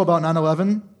musical about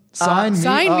 9/11? Sign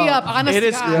Sign me up. Honestly, It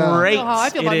is God, I don't great. know how I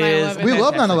feel It about is. 9/11. We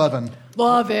love Fantastic. 9/11.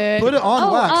 Love it. Put it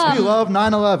on wax. We love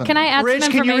 9/11. Can I add Rich,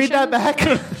 some can you information? read that back?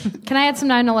 Can I add some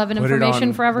 9/11 Put it information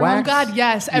on for everyone? Oh God,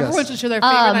 yes. Everyone should share their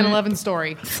favorite 9/11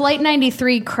 story. Flight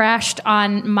 93 crashed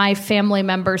on my family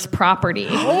member's property.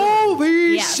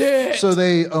 Holy Yes. shit! So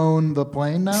they own the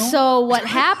plane now? So what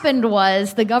happened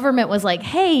was the government was like,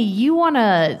 "Hey, you want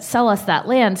to sell us that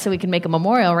land so we can make a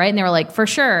memorial, right?" And they were like, "For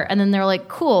sure." And then they were like,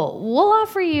 "Cool, we'll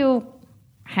offer you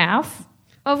half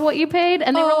of what you paid."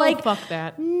 And they were like, fuck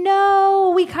that.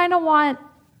 "No, we kind of want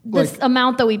this Like-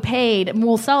 amount that we paid, and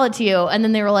we'll sell it to you." And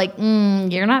then they were like,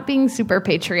 "You're not being super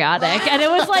patriotic." And it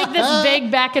was like this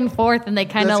big back and forth, and they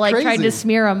kind of That's like tried crazy. to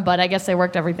smear them, but I guess they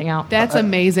worked everything out. That's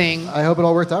amazing. I hope it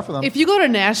all worked out for them. If you go to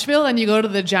Nashville and you go to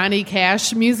the Johnny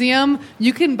Cash Museum,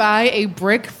 you can buy a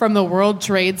brick from the World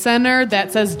Trade Center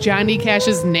that says Johnny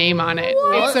Cash's name on it.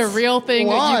 It's a real thing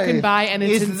that Why? you can buy, and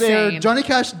it's Is there insane. Johnny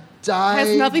Cash died?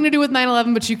 Has nothing to do with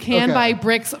 9/11, but you can Okay. buy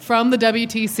bricks from the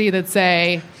WTC that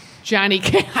say Johnny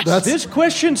Cash. This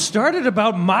question started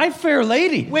about My Fair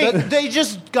Lady. Wait, they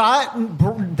just got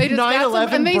They just got some,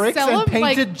 9/11 and they bricks sell and them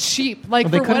painted. like cheap. Like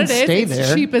Well, they for what it couldn't is, stay it's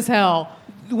there. cheap as hell.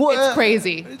 What- It's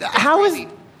crazy. How is- crazy.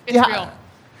 It's yeah. real?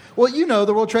 Well, you know,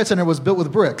 the World Trade Center was built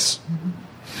with bricks.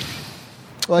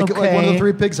 Like one of the Okay.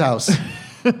 Three Pigs house.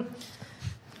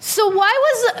 So why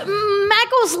was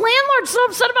Mako's landlord so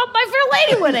upset about My Fair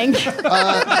Lady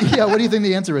winning? Yeah, what do you think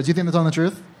the answer is? Do you think that's on the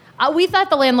truth? We thought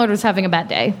the landlord was having a bad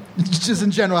day. Just in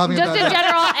general, having a Just bad in day.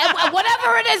 general, and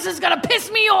whatever it is going to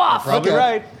piss me off. Okay.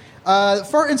 Right.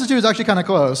 Fart Institute is actually kind of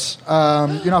close.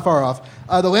 You're not far off.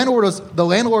 The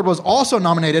landlord was also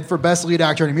nominated for Best Lead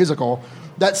Actor in a Musical.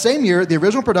 That same year, the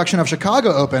original production of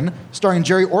Chicago opened, starring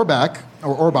Jerry Orbach,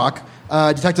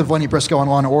 Detective Lenny Briscoe on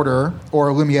Law and Order,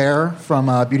 or Lumiere from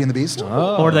Beauty and the Beast.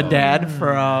 or the dad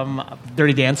from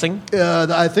Dirty Dancing.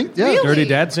 I think, yeah. Dirty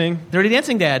Dad Sing. Dirty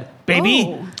Dancing dad.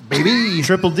 Baby. Baby.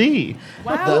 Triple D.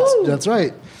 That's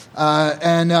right.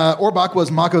 And Orbach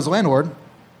was Mako's landlord.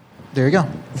 There you go.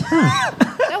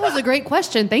 That was a great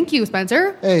question. Thank you,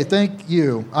 Spencer. Hey, thank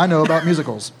you. I know about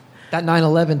musicals. That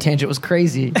 9/11 tangent was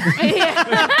crazy.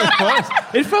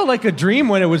 It felt like a dream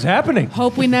when it was happening.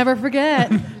 Hope we never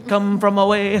forget. Come From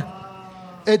Away.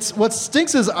 It's what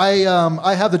stinks is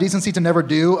I have the decency to never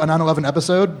do a 9/11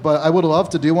 episode, but I would love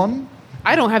to do one.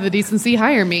 I don't have the decency.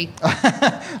 Hire me.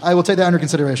 I will take that under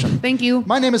consideration. Thank you.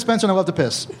 My name is Spencer, and I love to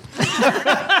piss.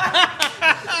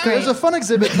 There's a fun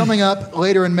exhibit coming up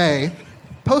later in May.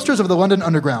 Posters of the London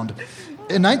Underground.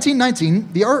 In 1919,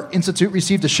 the Art Institute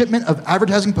received a shipment of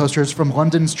advertising posters from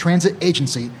London's transit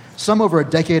agency, some over a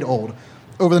decade old.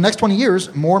 Over the next 20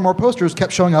 years, more and more posters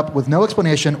kept showing up with no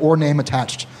explanation or name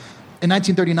attached. In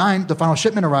 1939, the final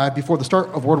shipment arrived before the start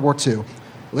of World War II.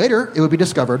 Later, it would be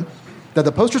discovered that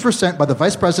the posters were sent by the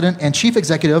Vice President and Chief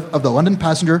Executive of the London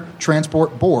Passenger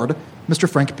Transport Board, Mr.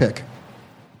 Frank Pick.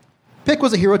 Pick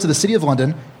was a hero to the City of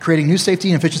London, creating new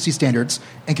safety and efficiency standards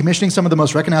and commissioning some of the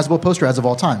most recognizable poster ads of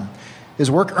all time.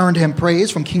 His work earned him praise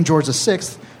from King George VI,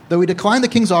 though he declined the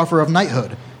king's offer of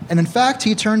knighthood. And in fact,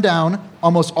 he turned down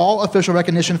almost all official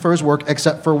recognition for his work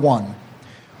except for one.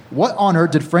 What honor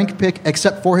did Frank Pick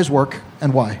accept for his work,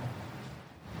 and why?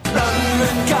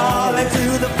 London calling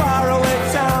to the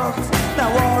faraway towns. Now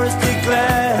war is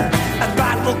declared and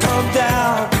battle come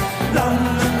down.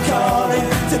 London calling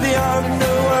to the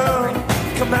underworld.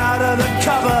 Come out of the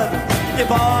cupboard, you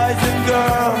boys and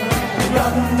girls.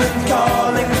 London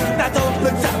calling, now don't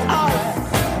look to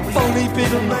us. Phony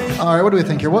Beatlemania. All right, what do we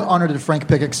think here? What honor did Frank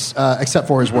Pick accept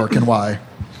for his work, and why?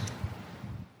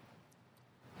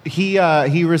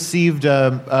 He received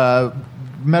a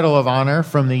Medal of Honor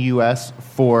from the U.S.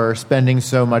 for spending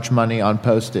so much money on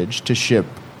postage to ship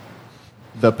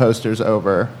the posters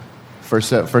over for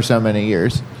so many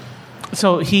years.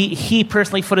 So he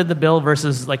personally footed the bill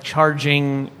versus like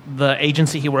charging the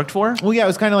agency he worked for. Well, yeah, it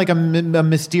was kind of like a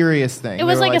mysterious thing. It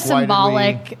was They were like a "Why did we-"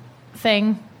 symbolic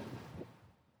thing.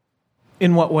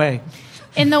 In what way?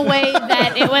 In the way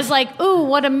that it was like, ooh,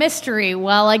 what a mystery.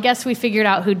 Well, I guess we figured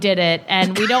out who did it,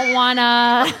 and we don't want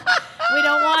to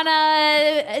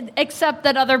accept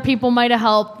that other people might have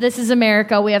helped. This is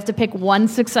America. We have to pick one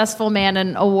successful man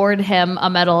and award him a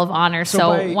Medal of Honor.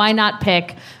 So by- why not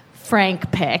pick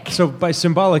Frank Pick? So by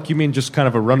symbolic, you mean just kind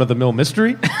of a run-of-the-mill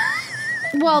mystery?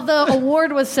 Well, the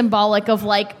award was symbolic of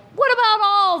like, what about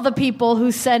all the people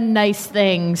who send nice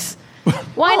things?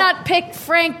 Why not pick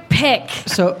Frank Pick?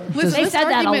 So They This said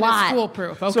that a argument lot. is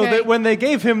foolproof. Okay. So that when they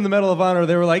gave him the Medal of Honor,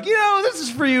 they were like, this is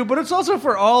for you, but it's also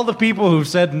for all the people who've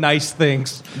said nice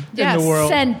things in Yes. the world.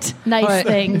 Sent nice but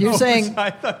things. you're saying I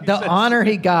thought you the said- honor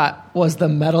he got was the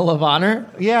Medal of Honor?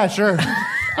 Yeah, sure.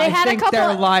 They I had think a couple.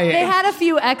 they're lying. They had a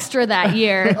few extra that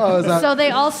year. So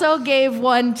they also gave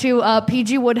one to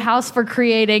P.G. Woodhouse for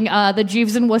creating the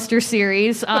Jeeves and Wooster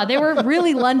series. They were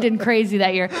really London crazy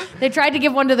that year. They tried to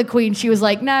give one to the Queen. She was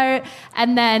like, no.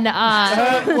 And then,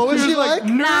 What was she like?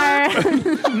 no,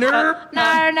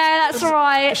 no, that's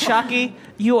right. Shockey,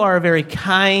 you are a very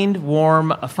kind,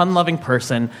 warm, fun-loving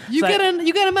person. you So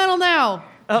get a medal now.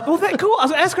 Cool. I was going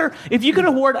to ask her if you could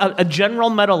award a general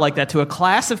medal like that to a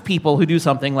class of people who do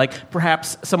something, like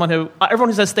perhaps someone who everyone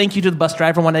who says thank you to the bus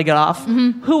driver when they get off.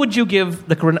 Who would you give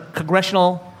the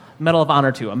Congressional Medal of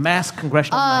Honor to? A mass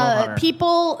Congressional Medal of Honor.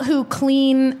 People who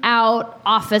clean out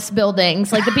office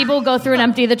buildings, like the people who go through and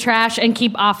empty the trash and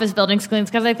keep office buildings clean,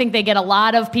 because I think they get a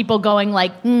lot of people going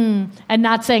like, and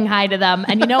not saying hi to them.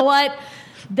 And you know what?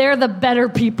 They're the better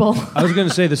people. I was going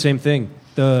to say the same thing.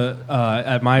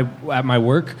 At my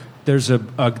work, there's a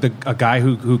guy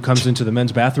who comes into the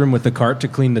men's bathroom with the cart to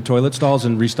clean the toilet stalls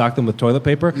and restock them with toilet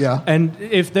paper. Yeah. And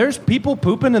if there's people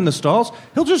pooping in the stalls,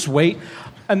 he'll just wait.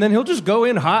 And then he'll just go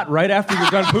in hot right after you're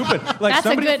done pooping. Like That's a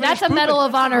somebody good. That's finished a Medal pooping.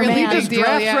 of Honor, Really man. big Just deal,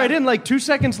 drafts yeah. right in like 2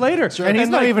 seconds later. And he's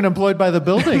not even employed by the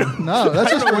building. No,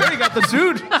 that's just where he got the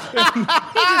suit. He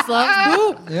just loves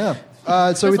poop. yeah.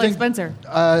 So Just we like think Spencer.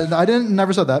 I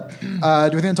never said that.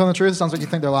 Do we think they're telling the truth? It sounds like you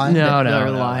think they're lying. No, They're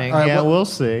no. lying. All right, Yeah, we'll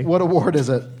see. What award is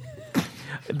it?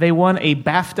 They won a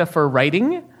BAFTA for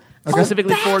writing,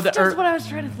 specifically for That's the. just what I was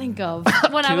trying to think of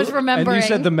when I was And remembering. you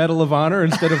said the Medal of Honor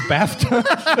instead of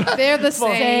BAFTA. They're the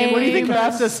same. What do you think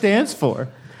BAFTA stands for?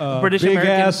 British Big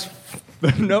American. ass.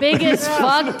 Nope. Big as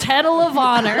fuck Medal of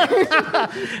Honor.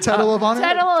 Title of Honor?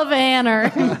 Medal of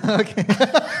Honor.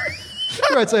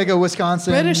 Right, it's like a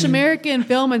Wisconsin. British American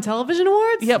Film and Television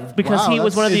Awards? Yep, because Wow, he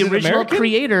was one of the Is it original American?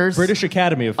 creators. British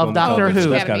Academy of Film and Doctor Television. Who.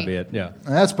 That's got to be it. Yeah.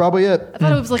 That's probably it. I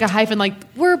thought it was like a hyphen, like,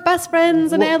 we're best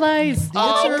friends and allies.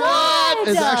 Oh my God.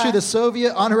 Is actually the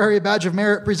Soviet Honorary Badge of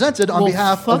Merit presented on Well,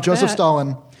 behalf of fuck Joseph that.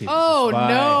 Stalin. Oh, Fine.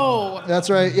 no. That's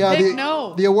right. Yeah, Pick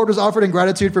no. the award was offered in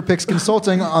gratitude for Pick's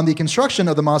consulting on the construction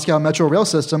of the Moscow Metro rail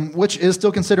system, which is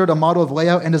still considered a model of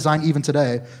layout and design even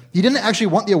today. He didn't actually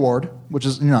want the award, which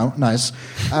is nice,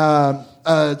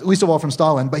 least of all from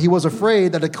Stalin, but he was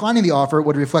afraid that declining the offer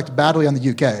would reflect badly on the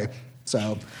UK.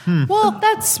 So Well,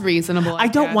 that's reasonable. I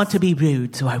don't guess. want to be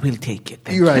rude, so I will take it.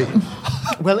 you're right.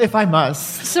 Well, if I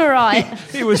must. It's all right.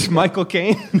 He was Michael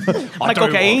Caine. Michael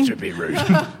Caine. Me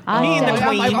and the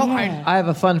Queen. I have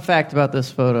a fun fact about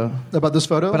this photo. About this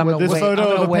photo, But I'm gonna This wait. photo I'm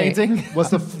gonna of a wait. painting? what's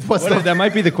the That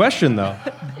might be the question, though.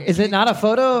 Is it not a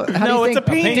photo? How No, do you it's think,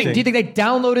 a painting. Do you think they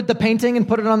downloaded the painting and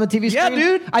put it on the TV screen? Yeah,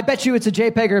 dude. I bet you it's a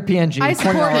JPEG or a PNG. I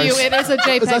support $20. you. It is a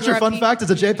JPEG. Is that your or a fun P- fact?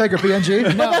 It's a JPEG or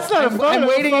PNG? No, that's not a photo. I'm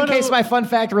waiting in Photo- case my fun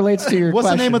fact relates to your What's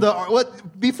question. the name of the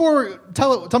what? Before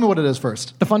tell me what it is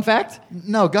first. The fun fact?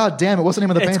 No, god damn it! What's the name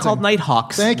of the It's painting? called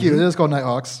Nighthawks. Thank you. It is called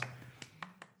Nighthawks.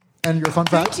 And your fun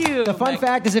fact? Thank you. The fun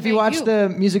fact is if you Thank watch you. the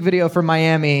music video for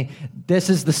Miami, this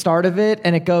is the start of it,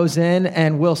 and it goes in,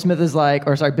 and Will Smith is like,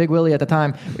 or sorry, Big Willie at the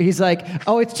time, he's like,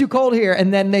 oh, it's too cold here,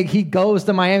 and then he goes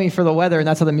to Miami for the weather, and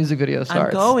that's how the music video I'm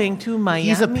starts. going to Miami.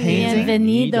 He's a painting.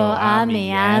 Bienvenido a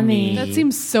Miami. That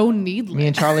seems so needless. Me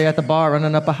and Charlie at the bar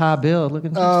running up a high bill.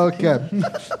 Looking. Okay.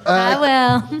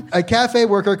 I will. A cafe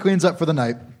worker cleans up for the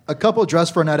night. A couple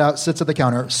dressed for a night out sits at the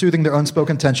counter, soothing their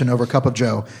unspoken tension over a cup of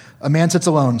joe. A man sits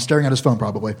alone, staring at his phone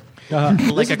probably. Like This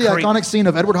is a the creep. iconic scene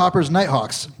of Edward Hopper's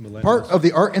Nighthawks, part of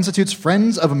the Art Institute's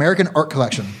Friends of American Art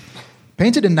collection.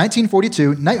 Painted in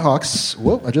 1942, Nighthawks...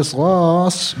 Whoa, I just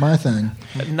lost my thing.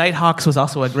 Nighthawks was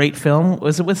also a great film.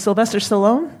 Was it with Sylvester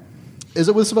Stallone? Is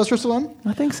it with Sylvester Stallone?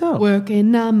 I think so.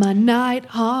 Working on my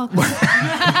Nighthawk.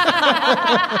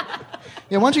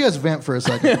 Yeah, why don't you guys vamp for a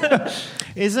second?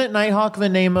 Isn't Nighthawk the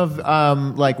name of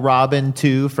like Robin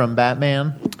 2 from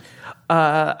Batman?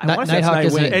 I wanna say Nighthawk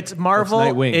it's, is Nightwing. It's Marvel.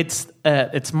 It's Nightwing.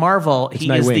 It's Marvel. He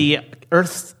is Nightwing. the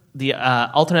Earth, the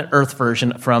alternate Earth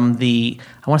version from the.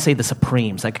 I want to say the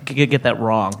Supremes. I could get that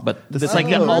wrong, but it's like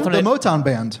an Oh, alternate. the Motown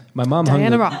band. My mom Diana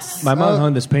hung Ross. My mom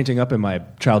hung this painting up in my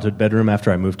childhood bedroom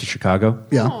after I moved to Chicago.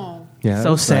 Yeah. Yeah, So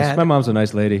it was nice. sad. My mom's a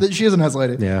nice lady. She is a nice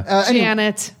lady. Yeah.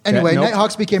 Janet. Anyway, Nope.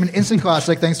 Nighthawks became an instant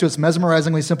classic thanks to its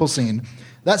mesmerizingly simple scene.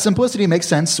 That simplicity makes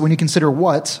sense when you consider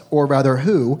what, or rather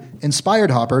who, inspired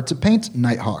Hopper to paint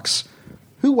Nighthawks.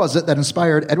 Who was it that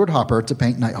inspired Edward Hopper to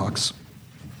paint Nighthawks?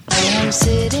 I am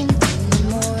sitting in the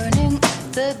morning,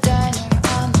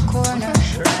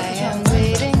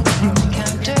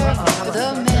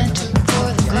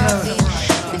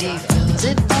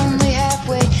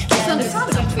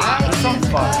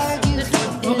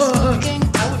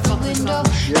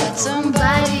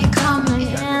 Somebody coming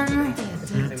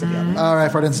in. All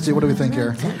right, Fart Institute, what do we think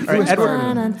here? Who right,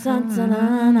 inspired it?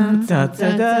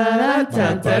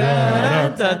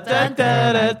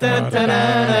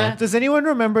 Does anyone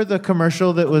remember the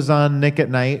commercial that was on Nick at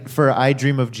Night for I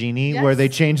Dream of Jeannie, where they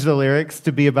changed the lyrics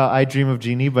to be about I Dream of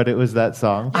Jeannie, but it was that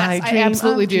song? Yes, I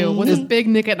absolutely do. Was a big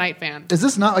Nick at Night fan. Is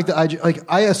this not like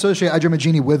I associate I Dream of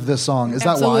Jeannie with this song? Is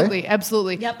that why?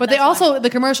 Absolutely. Yep, but they also, the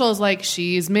commercial is like,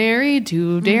 she's married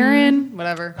to Darren,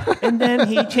 whatever. And then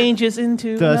he changes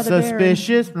into The another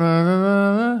suspicious.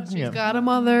 She's got a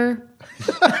mother.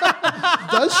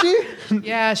 Does she?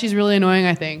 Yeah, she's really annoying,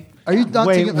 I think. Are you not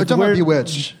Wait, talking about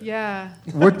Bewitched? Yeah.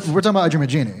 We're talking about I Dream of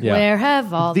Jeannie. Yeah. Where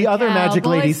have all The other Magic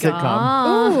Lady cowboys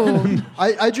gone? sitcom. Ooh.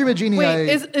 I Dream of Jeannie. Wait,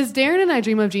 is Darren and I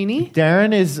Dream of Jeannie?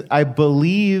 Darren is, I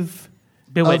believe,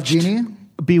 Bewitched. Of Jeannie?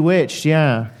 Bewitched,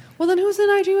 yeah. Well, then who's in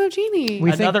I Dream of Jeannie?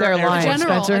 We think Another they're Air lying,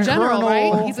 general, Spencer. a general,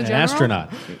 right? He's a An general? astronaut.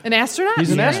 An astronaut?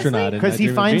 He's an Seriously? astronaut. Because he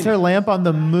finds her lamp on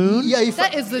the moon. Yeah,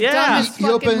 That is the Yeah. dumbest He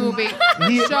fucking opened- movie.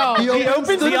 He Show.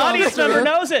 opens The audience member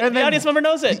knows it. And The then- audience member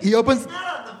knows it. He opens.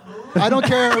 I don't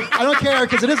care. I don't care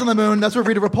because it is on the moon. That's where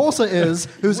Rita Repulsa is,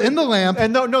 who's in the lamp.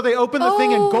 And no, they open the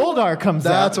thing and Oh. Goldar comes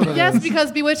That's out. what it is. Yes,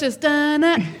 because Bewitched is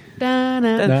dun-na,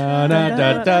 dun-na. Da, da,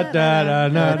 da, da, da, da,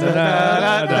 da, da,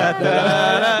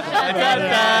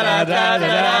 da,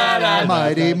 da.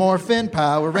 Mighty Morphin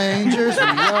Power Rangers, we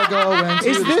are going to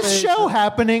Is the this space. show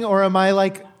happening, or am I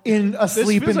like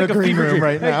asleep in the green room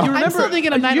right now? You remember, I'm still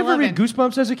thinking of did you ever 9/11. read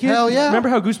Goosebumps as a kid? Hell yeah. Remember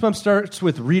how Goosebumps starts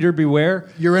with Reader Beware?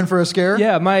 You're in for a scare?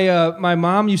 Yeah, my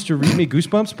mom used to read me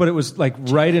Goosebumps, but it was like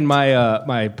right in my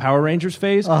my Power Rangers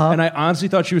phase, and I honestly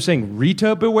thought she was saying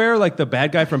Rita Beware, like the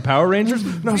bad guy from Power Rangers.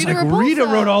 And I was Rita like, Repulsa. Rita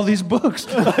wrote all these books.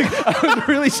 Like, I was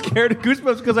really scared of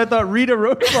Goosebumps because I thought Rita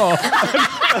wrote them all.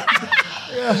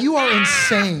 You are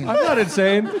insane. I'm not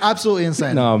insane. Absolutely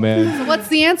insane. No, man. What's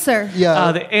the answer?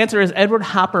 Yeah. The answer is Edward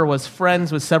Hopper was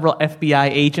friends with several FBI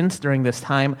agents during this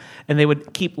time, and they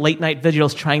would keep late night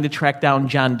vigils trying to track down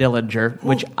John Dillinger,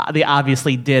 which they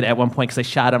obviously did at one point because they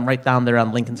shot him right down there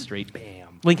on Lincoln Street.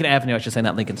 Bam. Lincoln Avenue, I should say,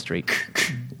 not Lincoln Street.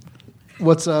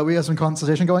 What's we have some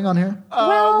consultation going on here?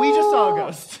 We just saw a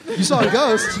ghost. You saw a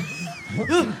ghost.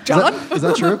 John? Is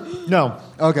that true? No.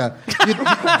 Okay. Do you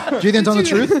think it's on the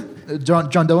truth? John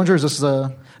Dillinger, is this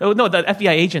Oh, no, the FBI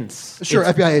agents. Sure,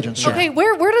 FBI agents. Sure. Okay,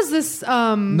 where does this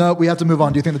No, we have to move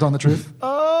on. Do you think that's on the truth?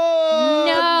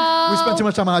 No. We spent too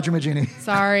much time on I Dream of Jeannie.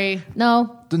 sorry.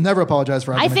 No. Never apologize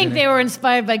for I I Dream of think Jeannie. they were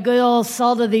inspired by good old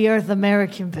salt of the earth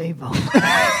American people.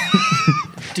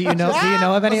 Do you know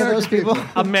of any of those people?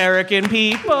 American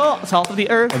people, salt of the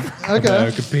earth. Okay.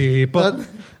 American people.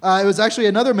 It was actually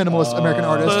another minimalist American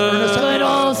artist, Ernest Good Hemingway.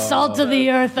 old salt of the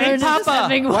earth Ernest Papa.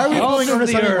 Hemingway. Why are we pulling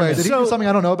Ernest Hemingway? Did he do something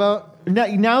I don't know about?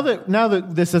 Now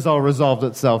that this has all resolved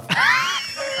itself,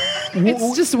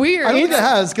 It's just weird. I don't think it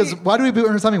has, because why do we boo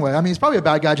Ernest Hemingway? I mean, he's probably a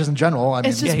bad guy just in general. I mean,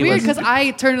 It's just he weird was. because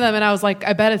I turned to them and I was like,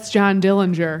 I bet it's John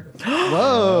Dillinger.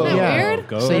 whoa. Isn't that Yeah. weird?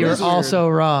 Go. So you're also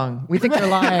wrong. We think they're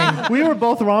lying. we were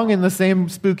both wrong in the same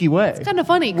spooky way. Kind of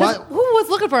funny. 'Cause What? who was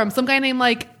looking for him? Some guy named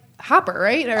like Hopper,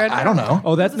 right? Or, I don't know.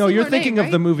 Oh, that's It's a no. You're similar thinking name,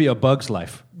 of the right? movie A Bug's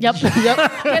Life. Yep. Yep. Played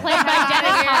by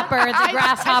Dennis Hopper, the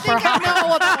grasshopper I think hopper. I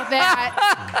know about that.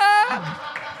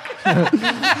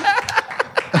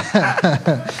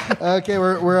 Okay,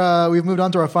 we've moved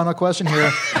on to our final question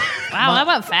here. Wow, that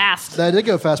went fast. That did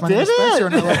go fast. My name is Spencer,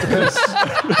 and I love to piss.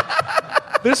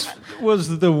 This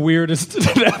was the weirdest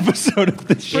episode of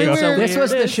the show. weird. This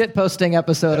was the shit posting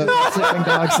episode of Sleeping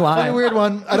Dogs Pretty Live. weird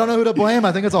one. I don't know who to blame.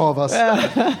 I think it's all of us.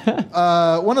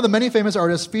 One of the many famous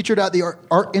artists featured at the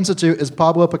Art Institute is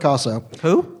Pablo Picasso.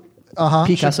 Who?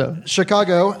 Picasso.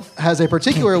 Chicago has a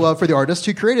particular love for the artist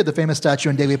who created the famous statue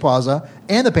in Daley Plaza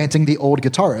and the painting The Old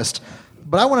Guitarist.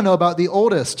 But I want to know about the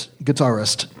oldest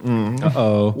guitarist.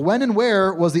 Uh-oh. When and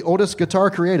where was the oldest guitar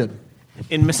created?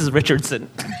 In Mrs. Richardson.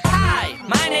 Hi,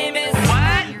 my name is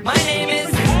what? My name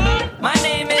is my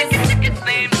name is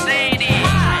Slim Sadie.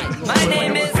 Hi, my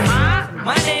name is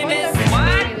my name is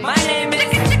what? My name is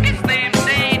Slim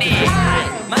Sadie.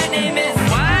 Hi, my name is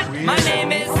what? My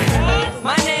name is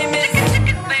my name is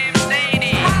Slim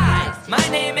Sadie. Hi, my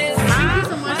name is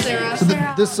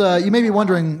So this, you may be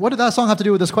wondering, what did that song have to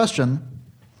do with this question?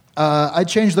 I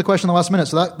changed the question in the last minute,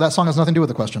 so that song has nothing to do with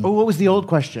the question. Oh, what was the old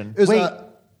question? It was, Wait,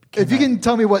 if you can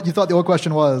tell me what you thought the old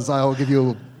question was, I'll give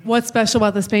you. What's special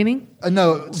about this painting?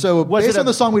 No, so Was based it on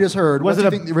the song we just heard, what was do you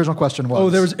it think the original question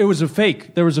was? Oh, it was a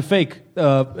fake. There was a fake,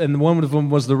 and one of them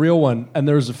was the real one, and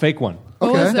there was a fake one.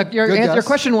 Okay. was The- your, Good your guess.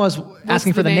 question was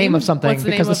asking for the the name name? of something What's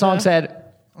the because name the song of the- said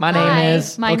My name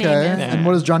is. My name is. And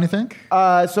what does Johnny think?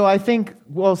 So I think,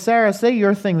 well, Sarah, say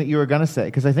your thing that you were going to say,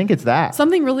 because I think it's that.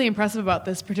 Something really impressive about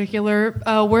this particular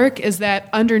work is that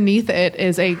underneath it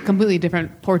is a completely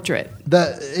different portrait.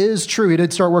 That is true. He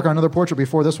did start work on another portrait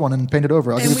before this one and painted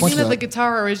over. I'll give And you we points knew for that the that.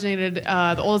 guitar originated,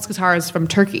 the oldest guitar is from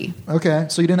Turkey. Okay,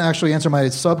 so you didn't actually answer my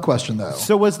sub-question, though.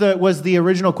 So was the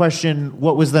original question,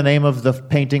 what was the name of the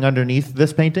painting underneath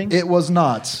this painting? It was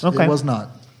not. Okay. It was not.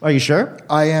 Are you sure?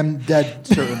 I am dead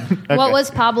certain. What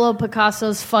was Pablo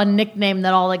Picasso's fun nickname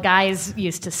that all the guys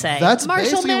used to say? That's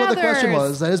Marshall basically what the question Mathers.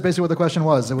 was. That is basically what the question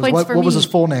was. It was Points what for was me. his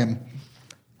full name?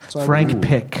 So Frank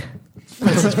Pick.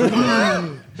 Wait,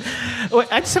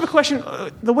 I just have a question.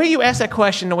 The way you asked that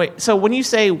question, so when you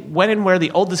say when and where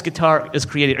the oldest guitar is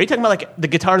created, are you talking about like the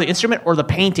guitar, the instrument, or the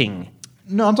painting?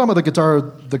 No, I'm talking about the guitar.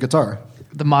 The guitar.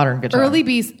 The modern guitar. Early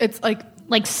Beast, it's like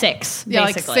 6, yeah,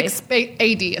 basically. like 6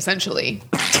 AD essentially.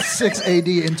 6 AD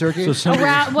in Turkey. So somebody,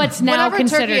 Around what's now Whatever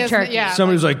considered is, Turkey. yeah.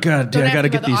 somebody's like, God, Don't I ask gotta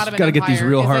me get about the these, Ottoman gotta get these Empire.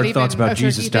 real Is that hard even thoughts a about Turkey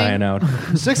Jesus thing? dying out.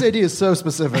 6 AD is so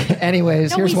specific.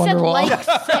 Anyways, No, here's we said Wonderwall. like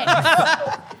 6.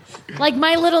 Like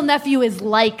my little nephew is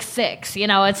like 6. You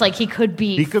know, it's like he could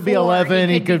be. He could be 4, 11,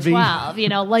 he could be- 12. You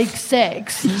know, like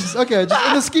 6. Okay, just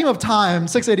in the scheme of time,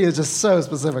 6 AD is just so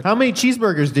specific. How many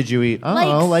cheeseburgers did you eat? Oh,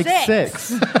 Like like six.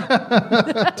 6.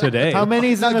 Today. How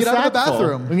many's Now in a get out of the sack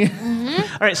full? bathroom.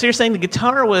 All right, so you're saying the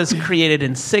guitar was created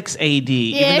in 6 AD,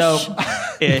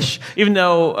 even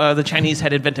though the Chinese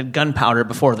had invented gunpowder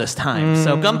before this time.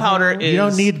 So gunpowder is You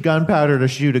don't need gunpowder to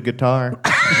shoot a guitar.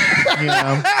 You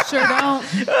know? Sure don't.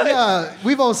 Yeah,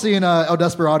 we've all seen El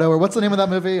Desperado, or what's the name of that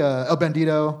movie? El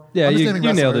Bandito. Yeah, I'm just you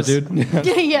naming nailed it, wrestlers.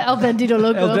 dude. Yeah, El Bendito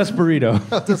Loco. El Desperado.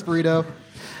 El Desperado.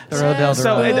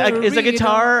 So is a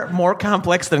guitar more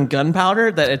complex than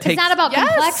gunpowder? That it takes. It's not about Yes.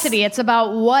 complexity. It's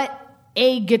about what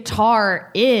a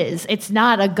guitar is. It's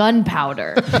not a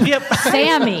gunpowder. Yep.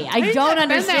 Sammy, I don't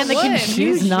understand the wood. confusion.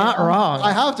 She's not wrong.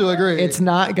 I have to agree. It's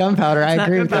not gunpowder. I not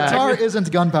agree with that. Guitar isn't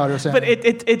gunpowder, Sam. But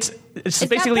it's It's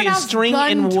basically not a pronounced string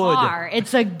in wood. guntar.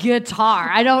 It's a guitar.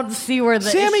 I don't see where the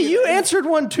Sammy, issue you is. answered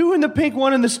one too in the pink,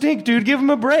 one in the stink, dude. Give him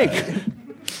a break.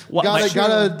 What, like-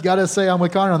 gotta say I'm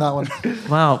with Connor on that one.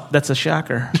 Wow, that's a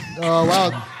shocker. Oh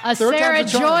wow, A Third Sarah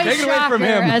time's a charm. Joy Take it away shocker, from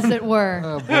him. as it were.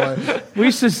 Oh boy,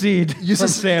 We secede You from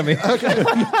secede. Sammy. that's fair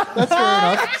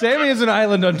enough. Sammy is an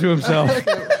island unto himself.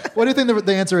 What do you think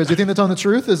the answer is? Do you think they're telling the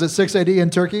truth? Is it 6 AD in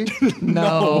Turkey?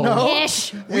 No.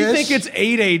 Ish. We think it's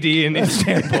 8 AD in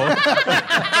Istanbul.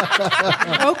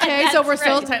 Okay, so we're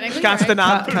still technically right.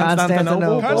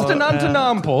 Constantinople.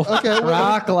 Constantinople. Okay,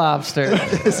 Rock lobster.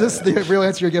 is this the real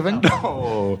answer you're giving?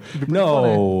 Oh, It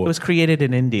no. was created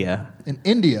in India. In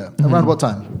India, around what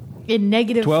time? In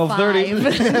negative 12:30.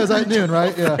 5. It was at noon,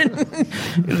 right? Yeah.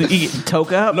 You get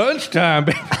toga. Lunchtime.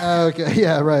 Okay,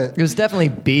 yeah, right. It was definitely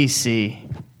BC.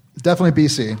 Definitely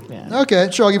BC. Okay,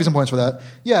 sure, I'll give you some points for that.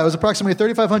 Yeah, it was approximately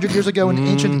 3,500 years ago in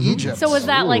ancient Egypt. So was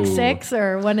that like 6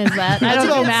 or when is that? I don't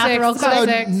do about math 6. real It's quick. about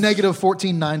About six. negative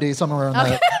 1490, somewhere around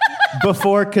that.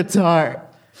 Before Qatar.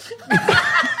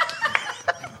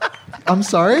 I'm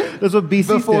sorry? That's what BC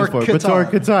Before stands for.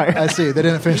 Qatar. Before Qatar. I see. They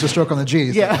didn't finish the stroke on the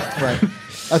G. So, Yeah. Right.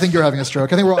 I think you're having a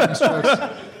stroke. I think we're all having strokes.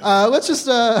 Let's just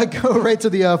go right to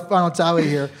the final tally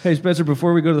here. Hey, Spencer,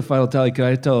 before we go to the final tally, can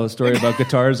I tell a story about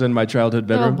guitars in my childhood Oh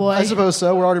bedroom? boy. I suppose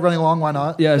so. We're already running along. Why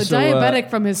not? Yeah, The so, diabetic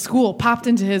from his school popped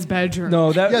into his bedroom.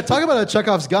 no, that. Yeah, talk about a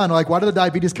Chekhov's gun. Like, why did the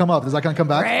diabetes come up? Is that going to come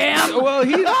back? Well,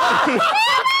 he.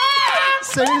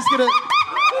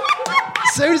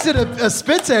 Sarah's did a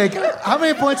spit take. How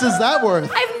many points is that worth?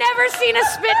 I've never seen a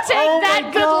spit take that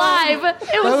good live.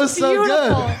 It was, was so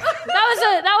beautiful. good.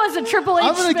 That was a Triple H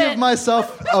I'm going to spit. give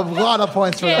myself a lot of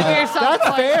points for Give that. yourself That's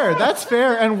points. fair. That's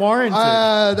fair and warranted.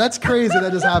 That's crazy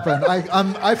that just happened.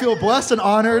 I feel blessed and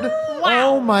honored.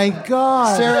 Oh my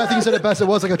God. Sarah, I think you said it best. It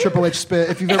was like a Triple H spit.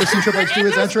 If you've ever seen Triple H do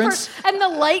his entrance, And the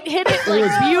light hit it like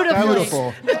was beautifully.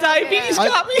 beautiful. The diabetes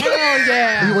got me. Oh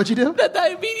yeah. What'd you do? The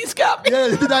diabetes got me.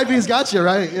 Yeah, the diabetes got you,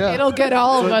 right? Yeah. It'll get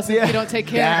all of us if we don't take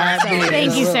care of ourselves.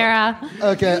 Thank you, Sarah.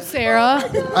 Okay. Sarah.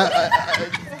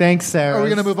 Thanks, Sarah. Are we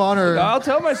going to move on, or I'll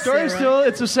tell my story still.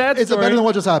 It's a sad is it story. better than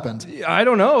what just happened? I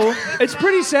don't know. It's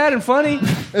pretty sad and funny.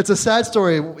 It's a sad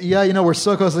story. Yeah, you know, we're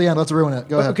so close to the end. Let's ruin it.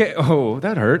 Go ahead. Okay. Oh,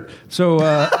 that hurt. So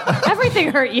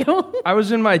Everything hurt you. I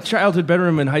was in my childhood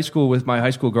bedroom in high school with my high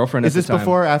school girlfriend. Is at this the time.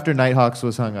 before or after Nighthawks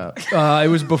was hung up? It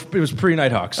was it was pre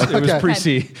Nighthawks. It was Okay. pre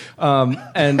C.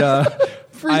 And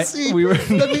Free C. we were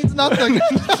That means nothing.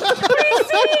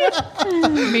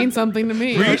 It means something to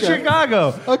me. Read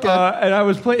Chicago. Okay. And I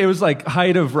was playing. It was like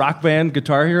height of Rock Band,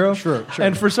 Guitar Hero. Sure.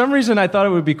 And for some reason, I thought it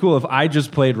would be cool if I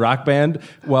just played Rock Band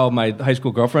while my high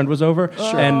school girlfriend was over.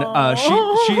 Sure. And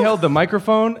she held the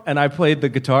microphone, and I played the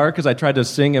guitar because I tried to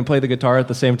sing and play the guitar at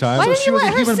the same time. Why So didn't she you was a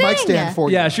let her human mic sing? stand for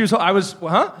you. Yeah, she was. I was.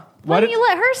 Huh? Why didn't you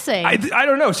let her sing? I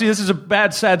don't know. See, this is a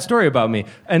bad, sad story about me.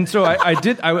 And so I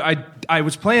did. I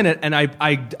was playing it, and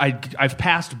I've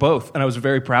passed both, and I was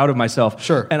very proud of myself.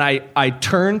 Sure. And I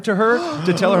turned to her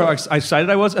to tell her how excited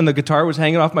I was, and the guitar was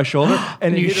hanging off my shoulder.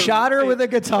 And You it hit shot her with a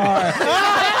guitar.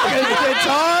 Because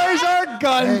guitars are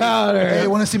gunpowder. Hey,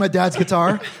 want to see my dad's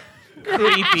guitar?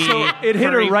 Creepy. So it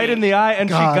hit her right in the eye, and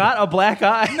God. she got a black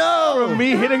eye from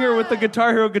me hitting her with the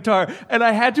Guitar Hero guitar. And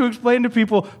I had to explain to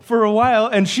people for a while,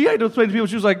 and she had to explain to people.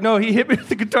 She was like, "No, he hit me with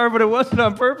the guitar, but it wasn't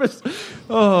on purpose."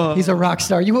 Oh, He's a rock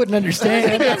star. You wouldn't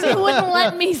understand. Because you wouldn't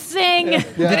let me sing. They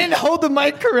didn't hold the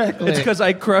mic correctly. it's because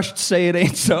I crushed "Say It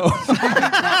Ain't So."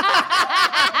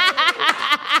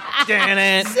 Damn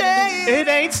it. It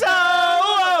ain't so.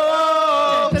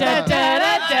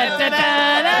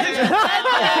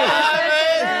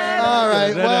 All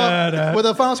right. Well, with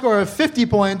a final score of 50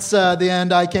 points at the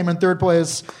end, I came in third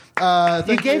place.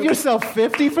 You gave yourself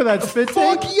 50 for that spit take?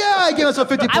 Fuck yeah, I gave myself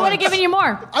 50 points. I would have given you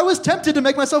more. I was tempted to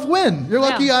make myself win. You're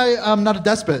lucky Yeah. I'm not a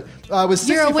despot. With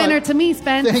You're a 65 winner to me,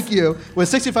 Spence. Thank you. With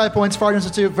 65 points, Fart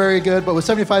Institute, very good. But with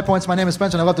 75 points, my name is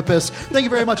Spencer, and I love to piss. Thank you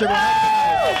very much, everyone.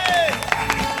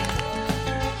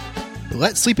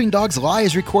 Let Sleeping Dogs Lie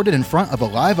is recorded in front of a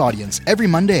live audience every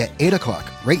Monday at 8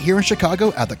 o'clock, right here in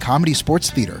Chicago at the Comedy Sports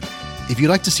Theater. If you'd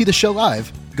like to see the show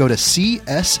live, go to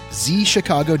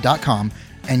cszchicago.com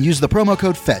and use the promo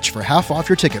code FETCH for half off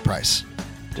your ticket price.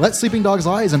 Let Sleeping Dogs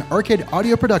Lie is an Arcade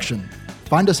audio production.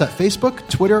 Find us at Facebook,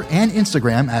 Twitter, and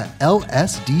Instagram at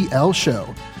LSDL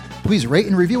Show. Please rate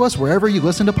and review us wherever you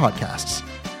listen to podcasts.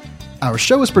 Our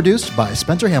show is produced by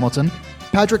Spencer Hamilton,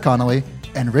 Patrick Connolly,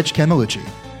 and Rich Camelucci.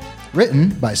 Written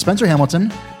by Spencer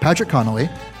Hamilton, Patrick Connolly,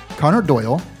 Connor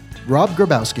Doyle, Rob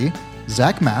Grabowski,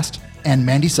 Zach Mast, and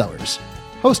Mandy Sellers.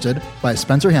 Hosted by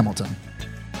Spencer Hamilton.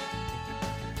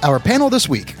 Our panel this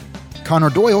week. Connor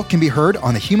Doyle can be heard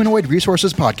on the Humanoid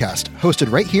Resources podcast, hosted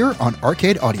right here on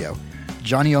Arcade Audio.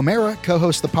 Johnny O'Mara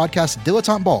co-hosts the podcast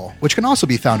Dilettante Ball, which can also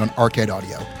be found on Arcade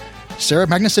Audio. Sarah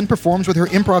Magnuson performs with her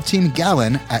improv team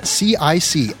Gallon at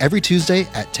CIC every Tuesday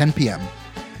at 10 p.m.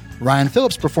 Ryan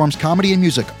Phillips performs comedy and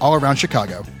music all around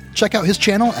Chicago. Check out his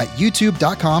channel at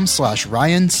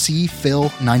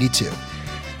youtube.com/RyanCPhil92.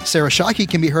 Sarah Shockey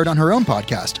can be heard on her own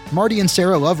podcast, Marty and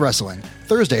Sarah Love Wrestling,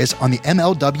 Thursdays on the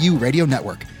MLW Radio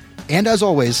Network. And as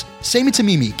always, Sammy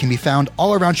Tamimi can be found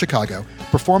all around Chicago,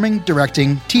 performing,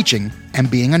 directing, teaching,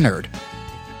 and being a nerd.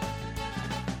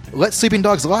 Let Sleeping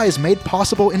Dogs Lie is made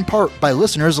possible in part by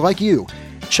listeners like you.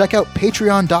 Check out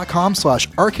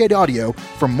patreon.com/arcadeaudio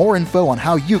for more info on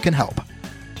how you can help.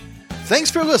 Thanks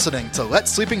for listening to Let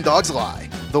Sleeping Dogs Lie,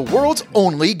 the world's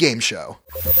only game show.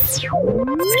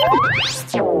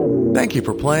 Thank you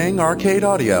for playing Arcade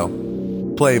Audio.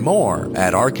 Play more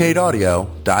at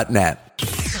arcadeaudio.net.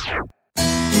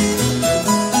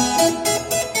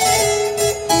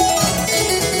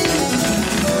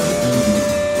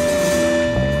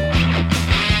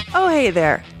 Oh, hey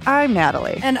there. I'm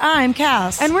Natalie. And I'm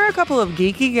Cass. And we're a couple of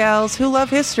geeky gals who love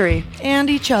history. And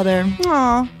each other.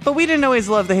 Aw, but we didn't always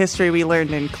love the history we learned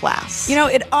in class. You know,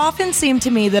 it often seemed to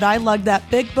me that I lugged that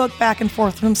big book back and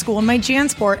forth from school in my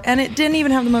JanSport, and it didn't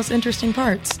even have the most interesting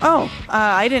parts.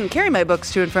 I didn't carry my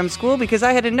books to and from school because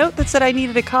I had a note that said I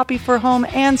needed a copy for home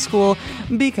and school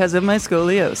because of my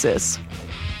scoliosis.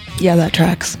 Yeah, that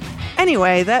tracks.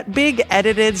 Anyway, that big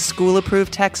edited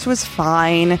school-approved text was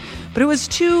fine, but it was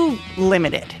too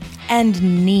limited.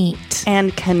 And neat.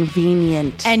 And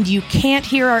convenient. And you can't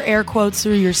hear our air quotes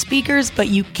through your speakers, but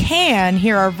you can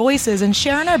hear our voices and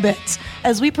share in our bits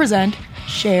as we present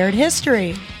Shared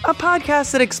History. A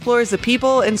podcast that explores the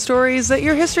people and stories that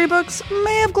your history books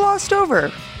may have glossed over.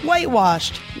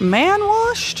 Whitewashed.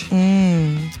 Man-washed?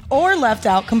 Or left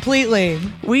out completely.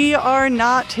 We are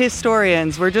not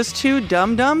historians. We're just two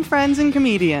dumb friends and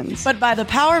comedians. But by the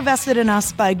power vested in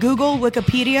us by Google,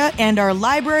 Wikipedia, and our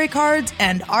library cards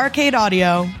and Arcade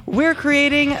Audio, we're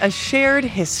creating a shared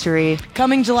history.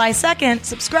 Coming July 2nd,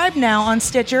 subscribe now on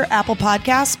Stitcher, Apple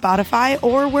Podcasts, Spotify,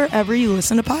 or wherever you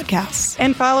listen to podcasts.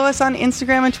 And follow us on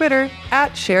Instagram and Twitter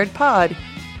 @SharedPod.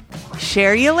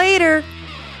 Share you later.